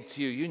world hates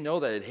you, you know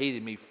that it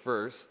hated me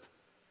first.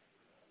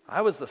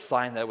 I was the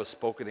sign that was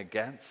spoken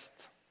against.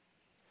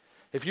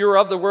 If you were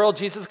of the world,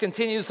 Jesus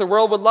continues, the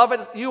world would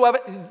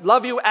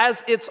love you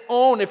as its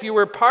own. If you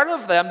were part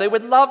of them, they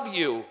would love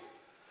you.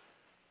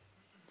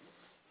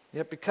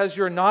 Yet because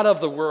you're not of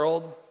the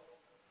world,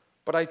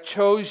 but I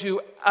chose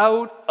you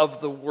out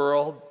of the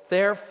world,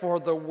 therefore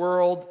the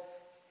world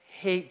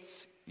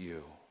hates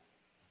you.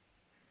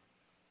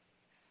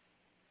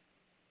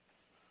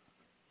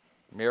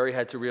 Mary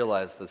had to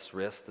realize this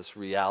risk, this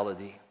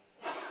reality.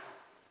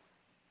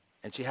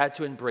 And she had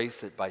to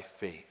embrace it by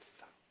faith.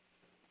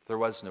 There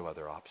was no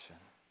other option,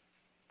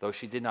 though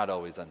she did not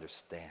always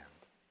understand.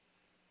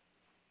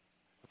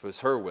 If it was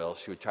her will,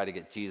 she would try to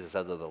get Jesus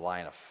out of the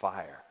line of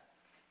fire.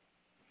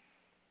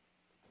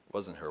 It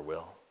wasn't her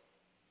will.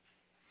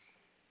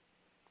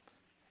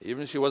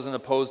 Even if she wasn't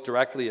opposed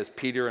directly as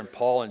Peter and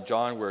Paul and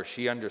John were,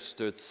 she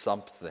understood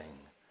something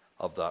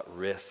of that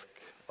risk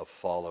of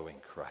following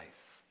Christ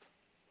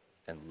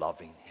and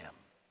loving him.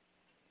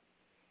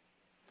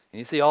 And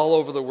you see all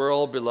over the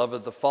world,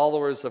 beloved, the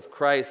followers of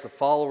Christ, the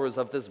followers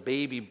of this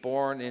baby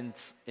born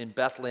in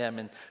Bethlehem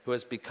and who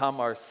has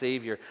become our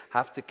Savior,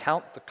 have to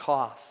count the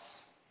costs.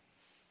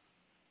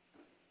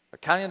 They're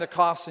counting the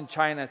costs in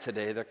China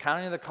today. They're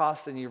counting the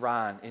costs in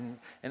Iran,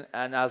 in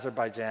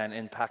Azerbaijan,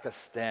 in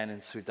Pakistan,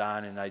 in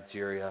Sudan, in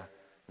Nigeria,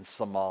 in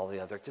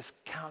Somalia. They're just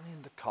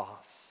counting the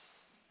costs.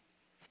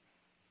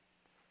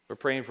 We're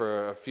praying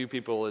for a few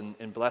people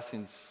in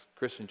Blessings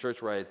Christian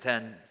Church where I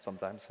attend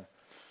sometimes,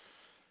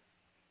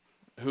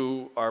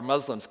 who are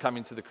Muslims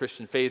coming to the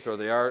Christian faith, or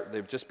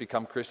they've just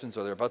become Christians,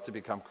 or they're about to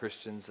become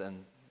Christians,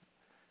 and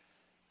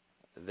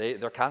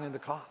they're counting the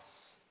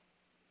costs.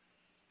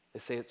 They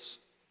say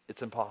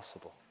it's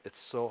impossible. It's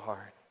so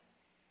hard.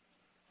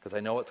 Because I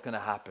know what's going to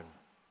happen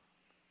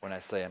when I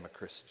say I'm a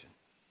Christian.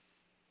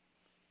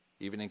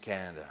 Even in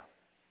Canada,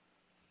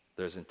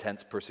 there's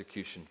intense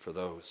persecution for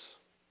those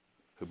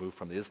who move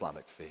from the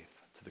Islamic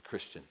faith to the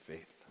Christian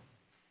faith,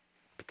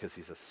 because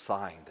he's a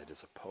sign that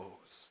is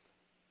opposed.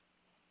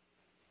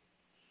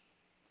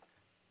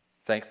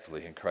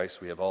 Thankfully, in Christ,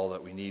 we have all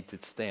that we need to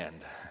stand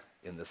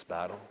in this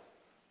battle,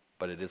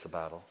 but it is a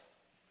battle.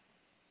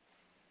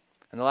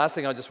 And the last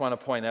thing I just want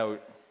to point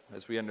out,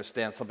 as we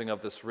understand something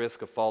of this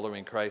risk of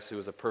following Christ, who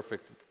is a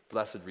perfect,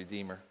 blessed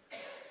Redeemer,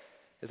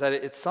 is that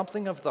it's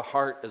something of the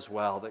heart as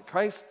well, that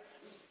Christ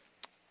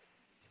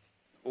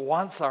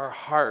wants our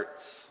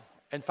hearts.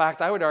 In fact,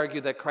 I would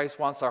argue that Christ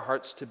wants our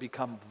hearts to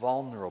become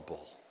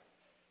vulnerable,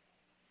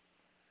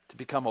 to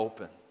become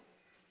open.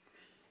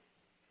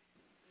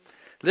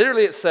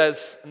 Literally it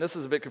says, and this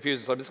is a bit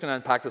confusing, so I'm just going to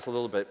unpack this a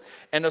little bit.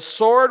 And a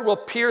sword will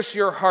pierce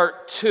your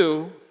heart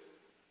too,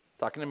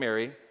 talking to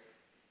Mary,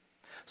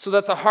 so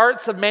that the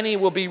hearts of many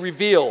will be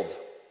revealed.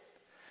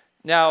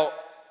 Now,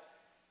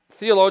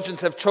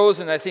 theologians have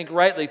chosen, I think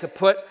rightly, to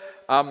put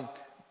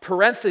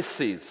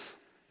parentheses,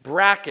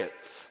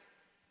 brackets,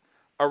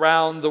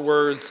 around the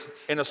words,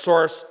 and a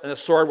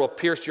sword will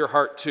pierce your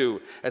heart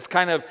too. As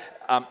kind of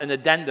an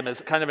addendum, as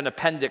kind of an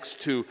appendix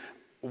to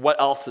what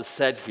else is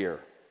said here.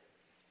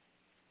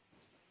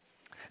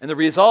 And the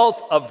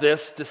result of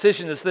this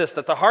decision is this,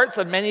 that the hearts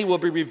of many will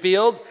be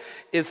revealed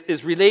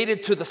is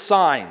related to the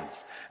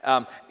signs.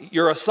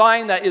 You're a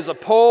sign that is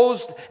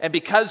opposed, and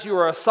because you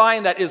are a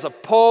sign that is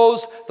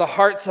opposed, the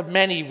hearts of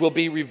many will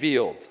be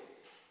revealed.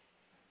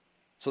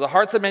 So the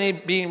hearts of many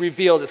being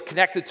revealed is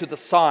connected to the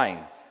sign,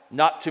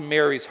 not to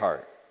Mary's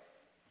heart.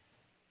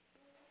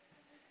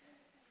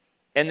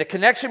 And the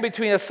connection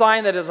between a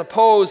sign that is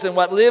opposed and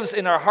what lives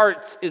in our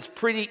hearts is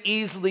pretty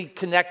easily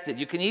connected.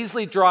 You can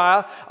easily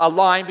draw a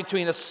line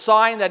between a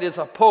sign that is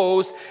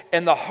opposed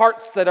and the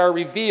hearts that are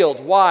revealed.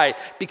 Why?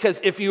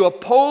 Because if you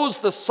oppose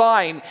the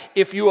sign,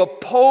 if you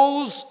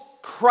oppose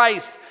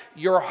Christ,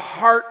 your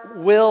heart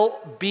will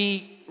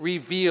be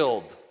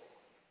revealed.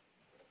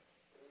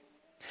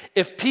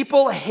 If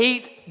people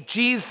hate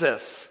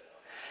Jesus,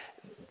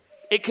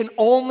 it can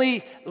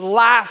only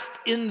last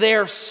in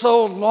there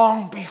so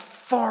long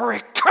before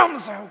it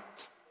comes out.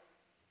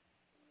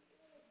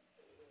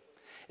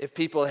 If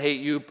people hate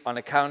you on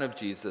account of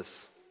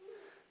Jesus,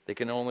 they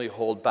can only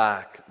hold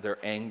back their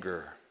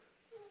anger,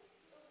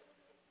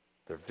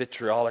 their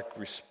vitriolic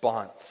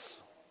response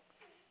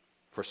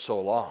for so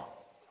long.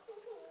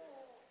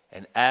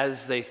 And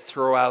as they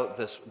throw out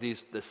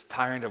this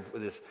tyrant of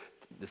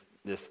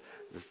this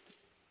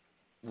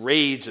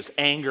rage, this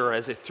anger,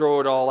 as they throw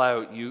it all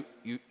out, you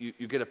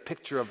get a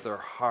picture of their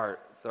heart.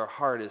 Their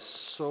heart is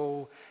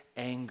so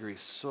angry,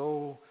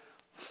 so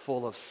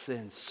full of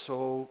sin,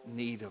 so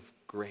need of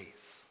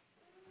grace.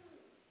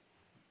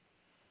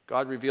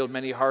 God revealed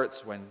many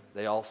hearts when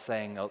they all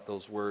sang out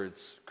those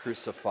words,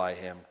 "Crucify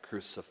him,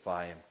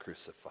 crucify him,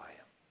 crucify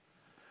him."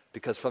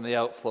 Because from the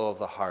outflow of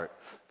the heart,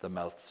 the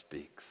mouth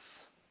speaks.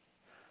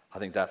 I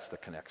think that's the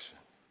connection.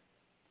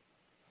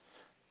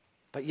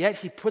 But yet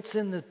he puts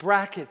in the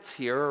brackets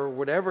here, or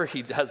whatever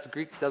he does. The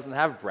Greek doesn't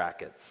have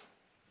brackets.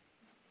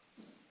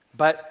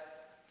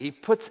 But he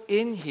puts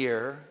in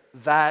here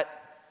that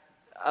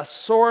a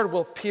sword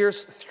will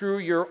pierce through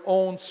your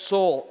own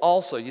soul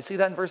also. You see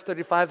that in verse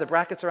 35, the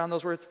brackets around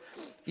those words?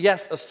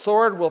 Yes, a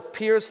sword will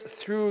pierce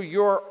through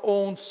your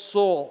own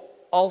soul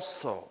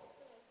also.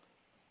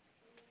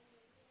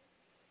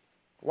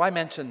 Why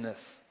mention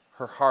this?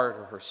 Her heart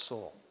or her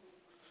soul?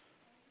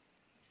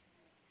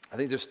 I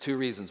think there's two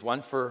reasons.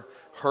 One for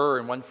her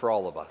and one for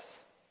all of us.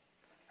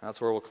 And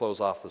that's where we'll close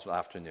off this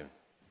afternoon.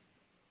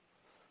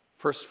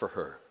 First for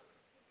her.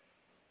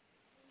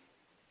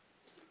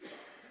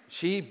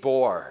 She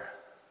bore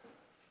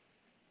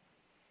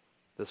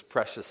this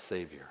precious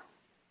Savior.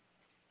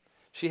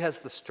 She has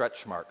the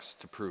stretch marks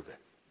to prove it.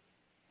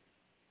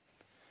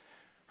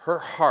 Her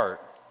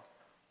heart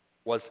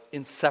was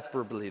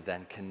inseparably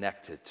then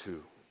connected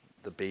to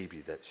the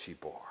baby that she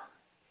bore,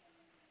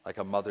 like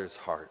a mother's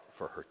heart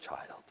for her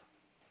child.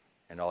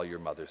 And all your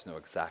mothers know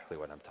exactly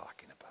what I'm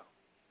talking about.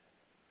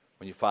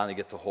 When you finally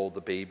get to hold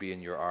the baby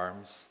in your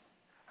arms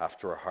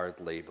after a hard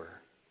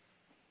labor.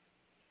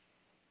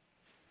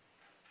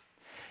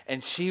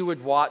 And she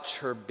would watch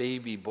her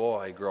baby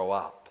boy grow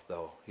up,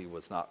 though he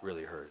was not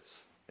really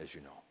hers, as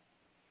you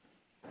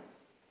know.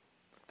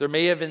 There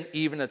may have been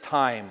even a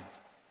time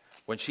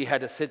when she had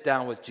to sit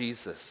down with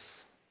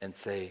Jesus and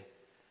say,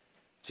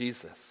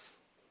 "Jesus,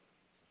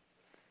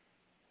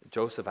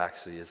 Joseph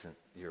actually isn't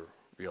your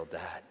real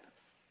dad.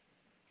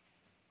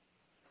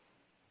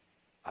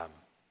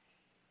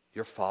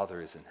 Your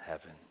Father is in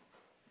heaven.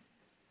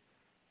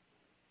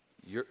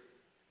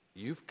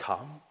 You've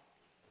come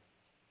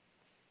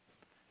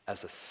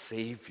as a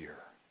Savior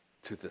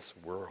to this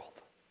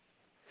world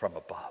from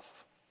above."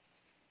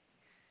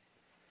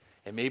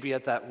 And maybe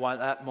at that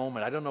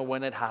moment, I don't know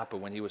when it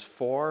happened, when he was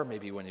 4,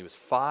 maybe when he was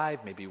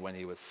 5, maybe when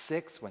he was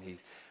 6, when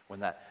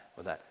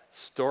that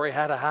story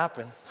had to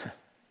happen,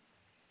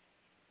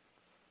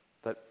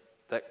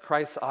 that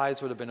Christ's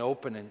eyes would have been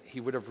open and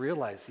he would have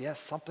realized, yes,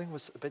 something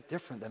was a bit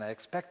different than I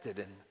expected.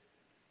 And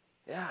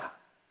yeah.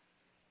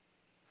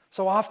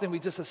 So often we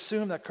just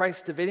assume that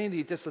Christ's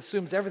divinity just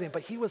assumes everything,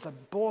 but he was a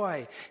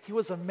boy. He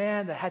was a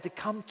man that had to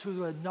come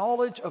to a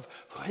knowledge of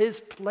his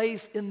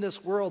place in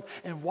this world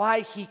and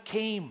why he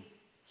came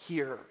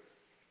here.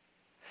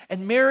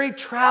 And Mary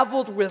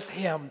traveled with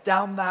him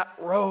down that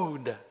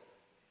road.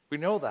 We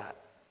know that.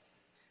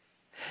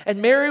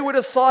 And Mary would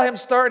have saw him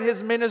start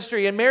his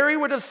ministry, and Mary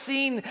would have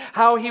seen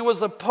how he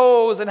was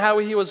opposed and how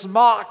he was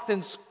mocked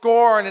and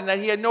scorned and that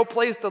he had no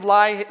place to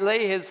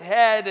lay his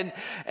head. And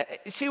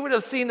she would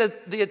have seen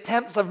the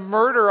attempts of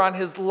murder on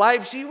his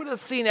life. She would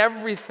have seen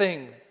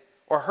everything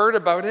or heard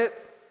about it.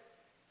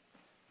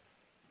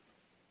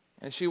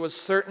 And she was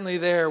certainly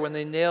there when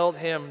they nailed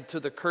him to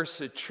the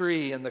cursed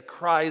tree and the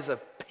cries of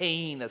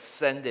pain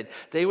ascended.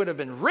 They would have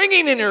been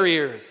ringing in her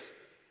ears.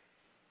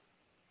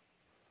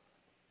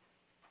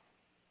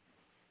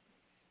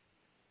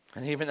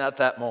 And even at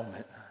that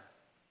moment,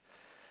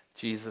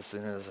 Jesus,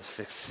 in his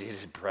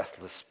asphyxiated,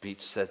 breathless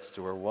speech, says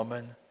to her,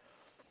 "Woman,"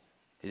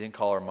 he didn't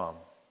call her mom.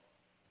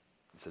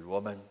 He said,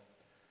 "Woman,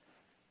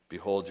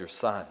 behold your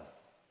son."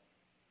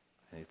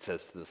 And he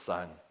says to the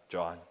son,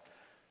 "John,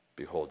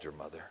 behold your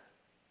mother."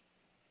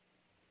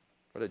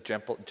 What a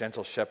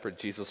gentle shepherd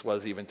Jesus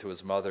was even to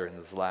his mother in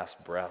his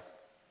last breath.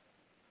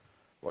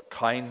 What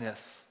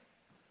kindness,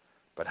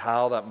 but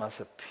how that must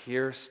have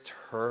pierced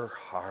her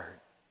heart.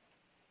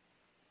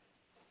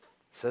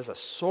 It says a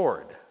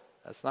sword.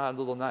 That's not a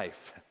little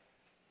knife.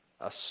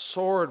 A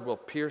sword will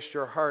pierce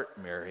your heart,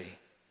 Mary.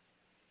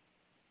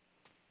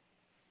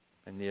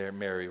 And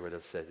Mary would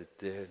have said, "It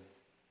did.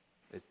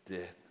 It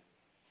did."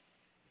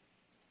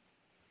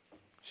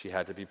 she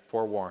had to be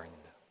forewarned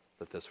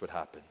that this would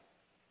happen.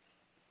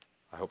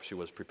 I hope she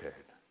was prepared.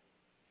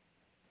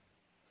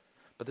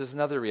 But there's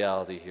another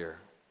reality here,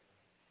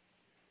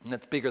 and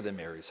it's bigger than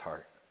Mary's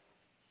heart.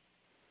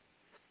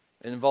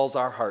 It involves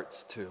our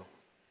hearts too,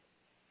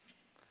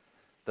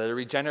 that are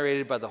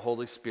regenerated by the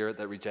Holy Spirit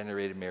that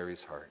regenerated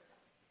Mary's heart,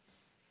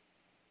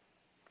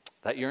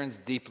 that yearns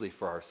deeply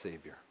for our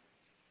Savior.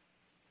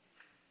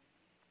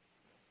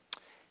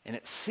 And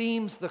it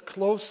seems the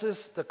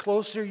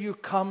closer you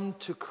come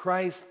to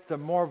Christ, the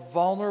more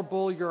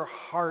vulnerable your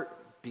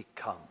heart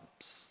becomes.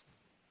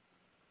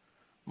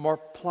 More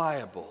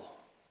pliable,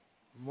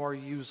 more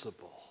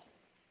usable,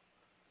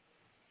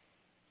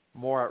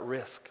 more at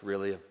risk,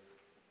 really, of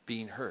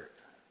being hurt.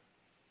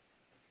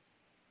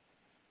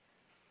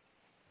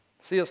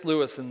 C.S.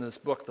 Lewis in this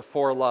book, The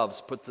Four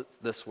Loves, puts it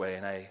this way,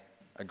 and I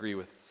agree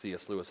with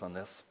C.S. Lewis on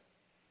this.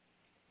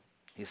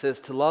 He says,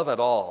 to love at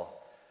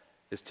all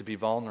is to be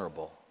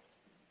vulnerable.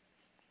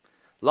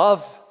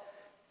 Love,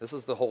 this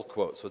is the whole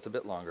quote, so it's a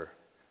bit longer.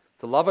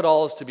 To love at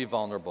all is to be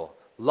vulnerable.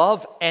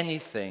 Love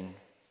anything,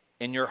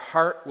 and your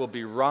heart will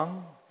be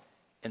wrung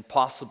and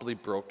possibly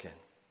broken.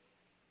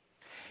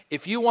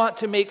 If you want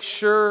to make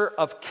sure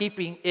of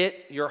keeping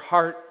your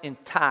heart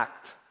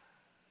intact,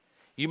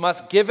 you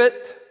must give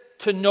it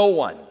to no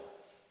one,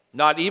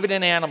 not even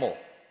an animal,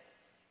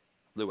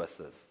 Lewis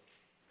says.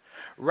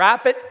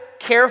 Wrap it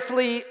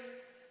carefully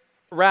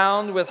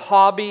round with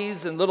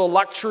hobbies and little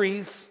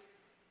luxuries.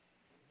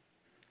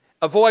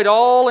 Avoid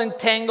all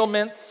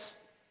entanglements.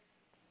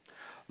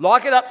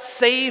 Lock it up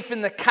safe in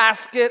the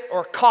casket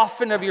or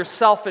coffin of your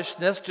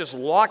selfishness. Just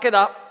lock it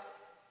up.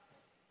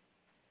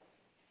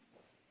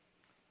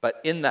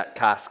 But in that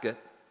casket,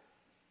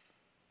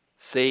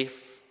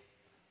 safe,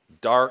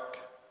 dark,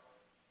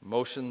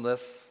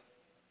 motionless,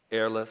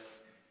 airless,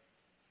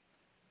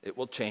 it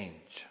will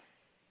change.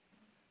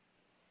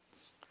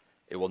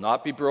 It will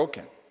not be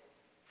broken.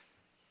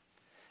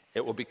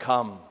 It will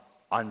become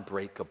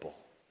unbreakable,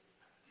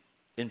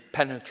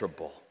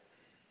 impenetrable,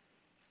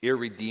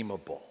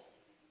 irredeemable,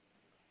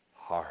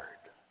 hard.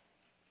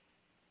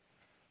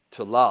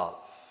 To love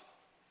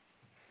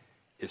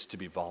is to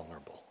be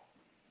vulnerable.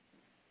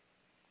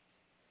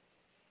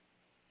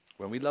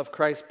 When we love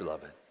Christ,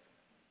 beloved,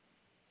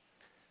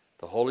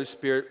 the Holy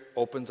Spirit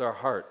opens our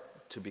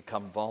heart to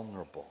become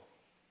vulnerable.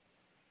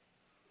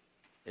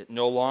 It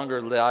no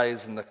longer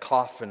lies in the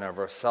coffin of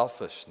our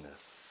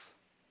selfishness.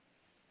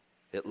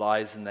 It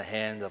lies in the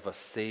hand of a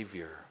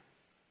Savior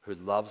who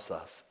loves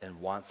us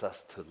and wants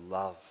us to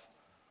love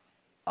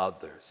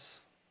others,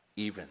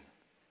 even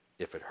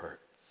if it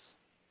hurts.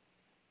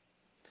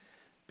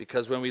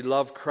 Because when we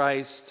love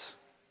Christ,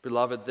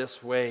 beloved,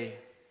 this way,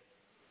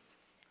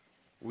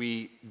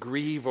 we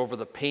grieve over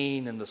the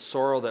pain and the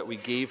sorrow that we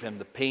gave him,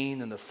 the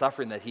pain and the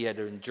suffering that he had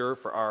to endure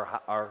for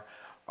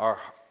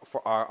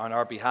on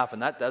our behalf,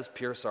 and that does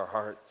pierce our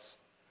hearts.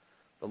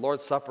 The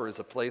Lord's Supper is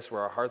a place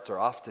where our hearts are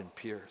often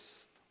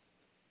pierced.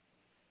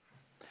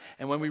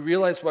 And when we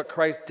realize what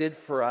Christ did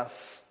for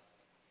us,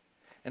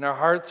 and our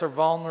hearts are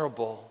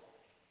vulnerable,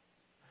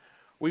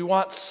 we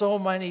want so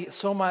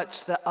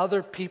much that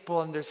other people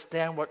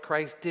understand what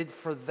Christ did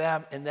for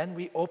them, and then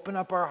we open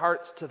up our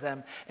hearts to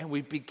them, and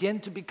we begin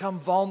to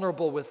become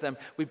vulnerable with them.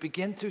 We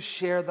begin to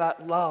share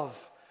that love.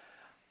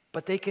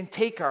 But they can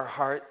take our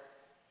heart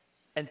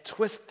and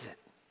twist it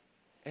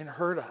and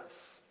hurt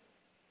us.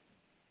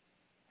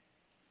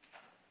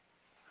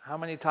 How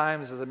many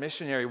times as a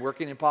missionary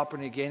working in Papua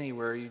New Guinea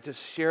where you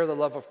just share the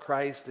love of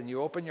Christ and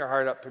you open your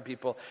heart up to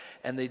people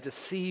and they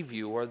deceive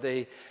you, or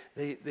they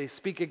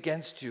speak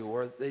against you,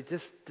 or they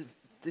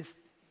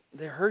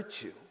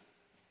hurt you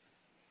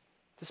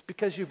just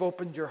because you've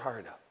opened your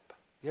heart up.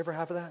 You ever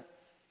have that?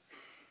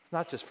 It's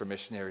not just for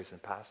missionaries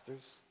and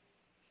pastors.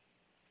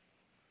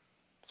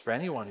 It's for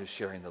anyone who's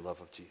sharing the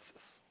love of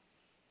Jesus.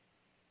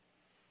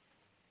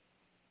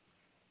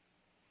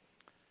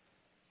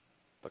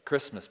 But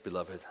Christmas,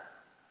 beloved,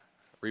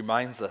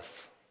 reminds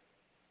us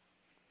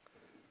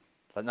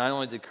that not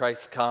only did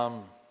Christ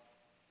come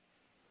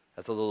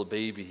as a little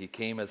baby, he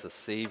came as a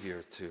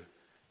Savior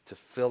to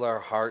fill our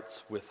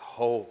hearts with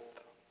hope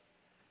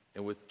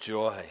and with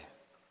joy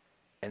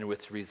and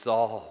with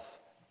resolve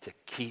to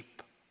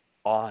keep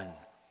on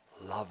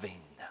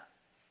loving,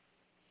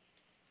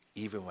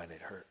 even when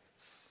it hurts.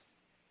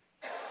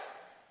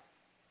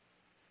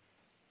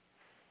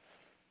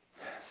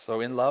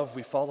 So in love,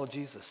 we follow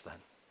Jesus then.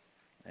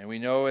 And we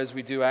know as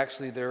we do,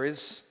 actually, there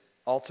is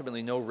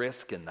ultimately no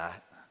risk in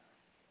that.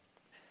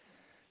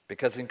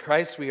 Because in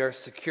Christ we are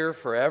secure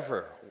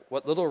forever.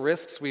 What little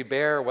risks we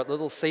bear, what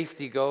little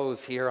safety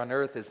goes here on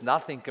earth is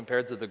nothing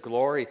compared to the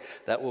glory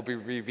that will be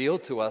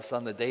revealed to us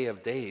on the day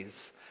of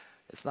days.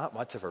 It's not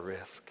much of a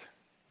risk.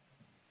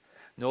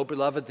 No,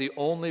 beloved, the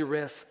only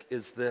risk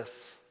is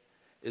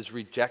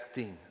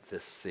rejecting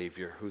this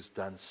Savior who's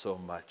done so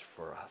much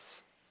for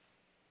us.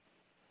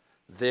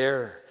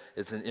 There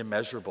is an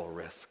immeasurable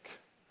risk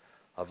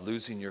of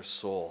losing your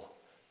soul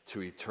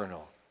to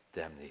eternal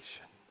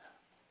damnation.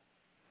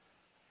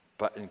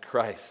 But in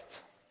Christ,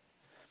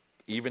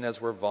 even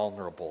as we're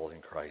vulnerable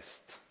in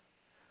Christ,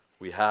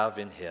 we have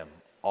in him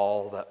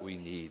all that we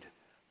need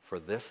for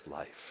this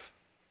life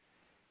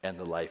and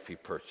the life he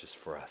purchased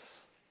for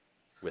us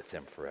with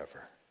him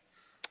forever.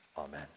 Amen.